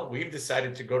 Well, we've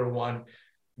decided to go to one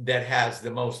that has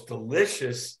the most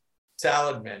delicious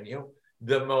salad menu,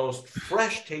 the most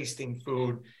fresh tasting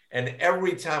food, and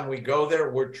every time we go there,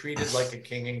 we're treated like a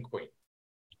king and queen.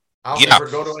 I'll never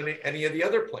go to any of the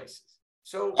other places.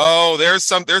 So there's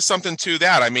something to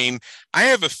that. I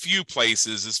have a few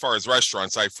places as far as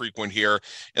restaurants I frequent here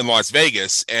in Las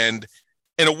Vegas, and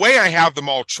in a way I have them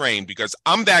all trained because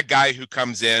I'm that guy who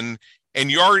comes in and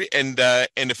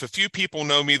if a few people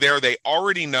know me there, they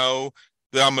already know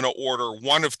that I'm going to order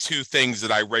one of two things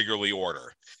that I regularly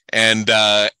order. And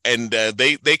they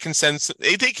can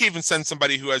even send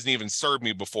somebody who hasn't even served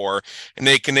me before, and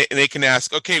they can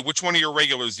ask, okay, which one of your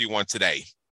regulars do you want today?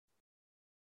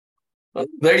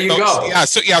 There you go.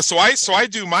 So I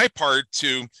do my part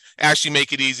to actually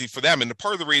make it easy for them, and the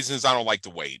part of the reason is I don't like to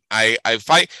wait. If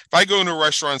I go into a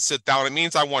restaurant and sit down, it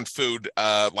means I want food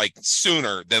like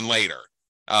sooner than later.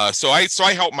 So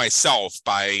I help myself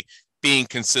by being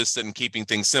consistent and keeping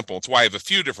things simple. It's why I have a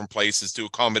few different places to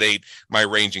accommodate my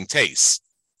ranging tastes.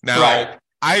 Now,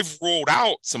 I've ruled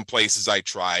out some places I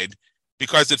tried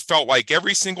because it felt like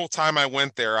every single time I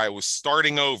went there, I was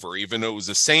starting over, even though it was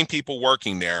the same people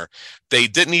working there. They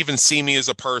didn't even see me as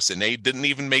a person. They didn't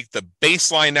even make the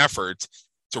baseline effort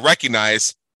to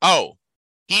recognize, oh,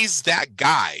 he's that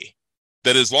guy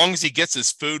that as long as he gets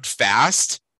his food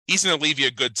fast, he's going to leave you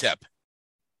a good tip.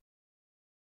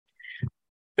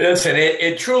 Listen,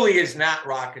 it truly is not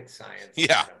rocket science.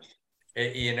 Yeah.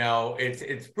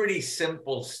 It's pretty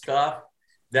simple stuff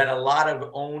that a lot of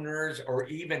owners or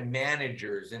even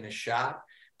managers in a shop,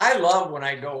 I love when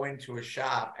I go into a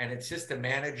shop and it's just a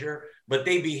manager, but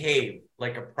they behave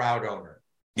like a proud owner.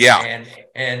 Yeah.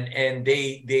 And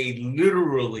they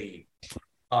literally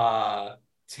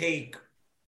take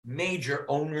major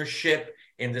ownership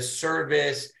in the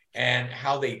service and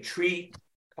how they treat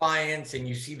clients, and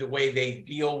you see the way they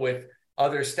deal with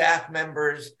other staff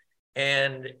members,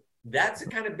 and that's the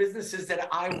kind of businesses that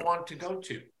I want to go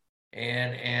to.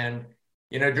 And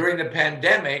during the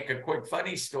pandemic, a quick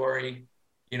funny story,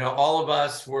 all of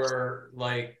us were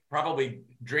like probably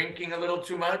drinking a little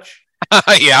too much.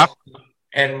 Yeah.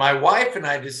 And my wife and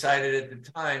I decided at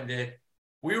the time that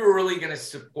we were really going to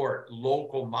support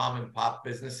local mom and pop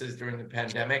businesses during the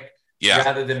pandemic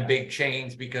rather than big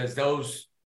chains, because those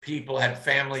people had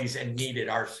families and needed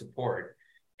our support.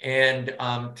 And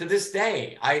to this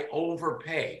day, I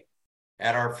overpay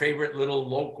at our favorite little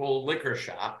local liquor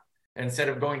shop instead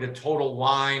of going to Total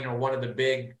Wine or one of the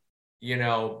big,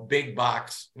 big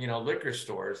box, liquor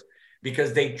stores,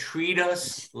 because they treat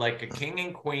us like a king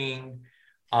and queen.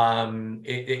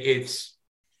 It's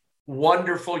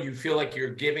wonderful. You feel like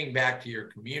you're giving back to your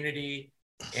community.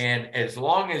 And as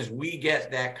long as we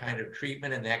get that kind of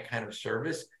treatment and that kind of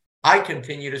service, I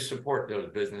continue to support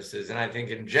those businesses. And I think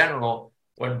in general,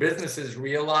 when businesses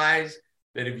realize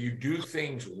that if you do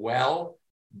things well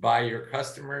by your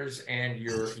customers and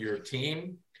your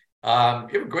team, you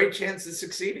have a great chance of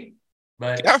succeeding.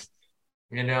 But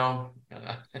you know,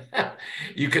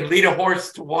 you can lead a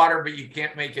horse to water, but you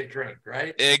can't make it drink,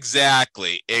 right?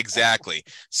 Exactly.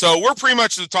 So we're pretty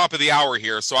much at the top of the hour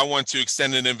here. So I want to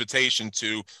extend an invitation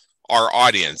to our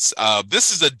audience.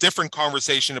 This is a different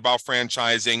conversation about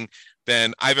franchising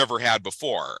than I've ever had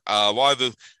before.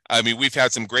 We've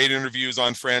had some great interviews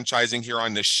on franchising here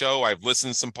on this show. I've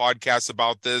listened to some podcasts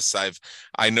about this. I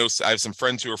have some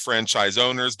friends who are franchise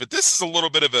owners, but this is a little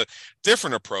bit of a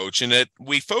different approach in it.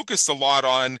 We focused a lot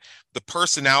on the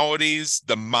personalities,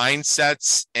 the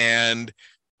mindsets, and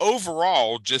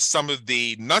overall, just some of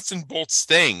the nuts and bolts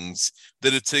things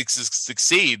that it takes to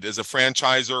succeed as a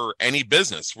franchisor or any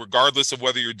business, regardless of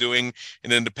whether you're doing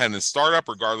an independent startup,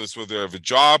 regardless of whether you have a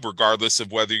job, regardless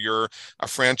of whether you're a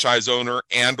franchise owner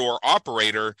and or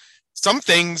operator. Some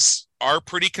things are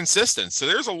pretty consistent. So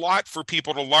there's a lot for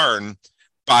people to learn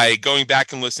by going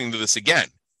back and listening to this again.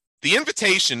 The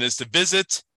invitation is to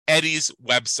visit Eddie's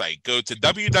website. Go to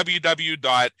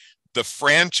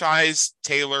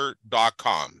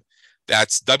www.thefranchisetailor.com.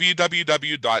 That's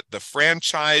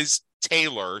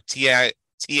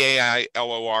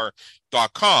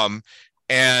www.thefranchisetailor.com.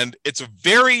 And it's a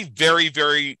very, very,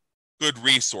 very good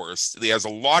resource. It has a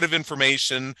lot of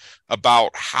information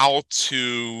about how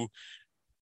to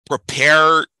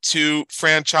prepare to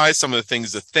franchise, some of the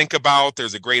things to think about.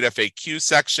 There's a great FAQ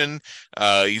section.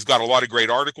 He's got a lot of great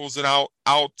articles out.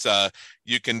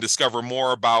 You can discover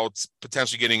more about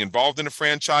potentially getting involved in a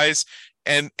franchise.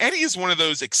 And Eddie is one of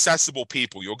those accessible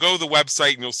people. You'll go to the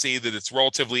website and you'll see that it's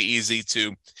relatively easy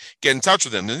to get in touch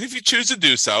with him. And if you choose to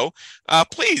do so,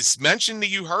 please mention that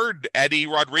you heard Eddie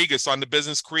Rodriguez on the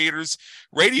Business Creators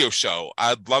Radio Show.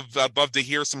 I'd love to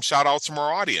hear some shout outs from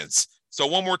our audience. So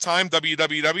one more time,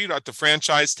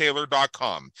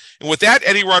 www.thefranchisetailor.com. And with that,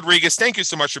 Eddie Rodriguez, thank you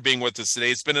so much for being with us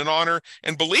today. It's been an honor,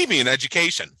 and believe me, an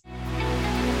education.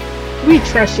 We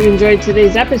trust you enjoyed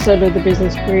today's episode of the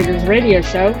Business Creators Radio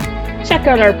Show. Check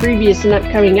out our previous and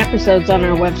upcoming episodes on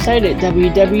our website at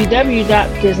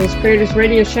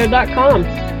www.businesscreatorsradioshow.com.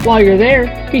 While you're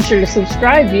there, be sure to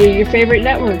subscribe via your favorite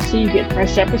network so you get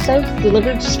fresh episodes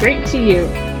delivered straight to you.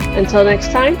 Until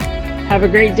next time, have a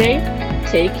great day.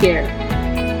 Take care.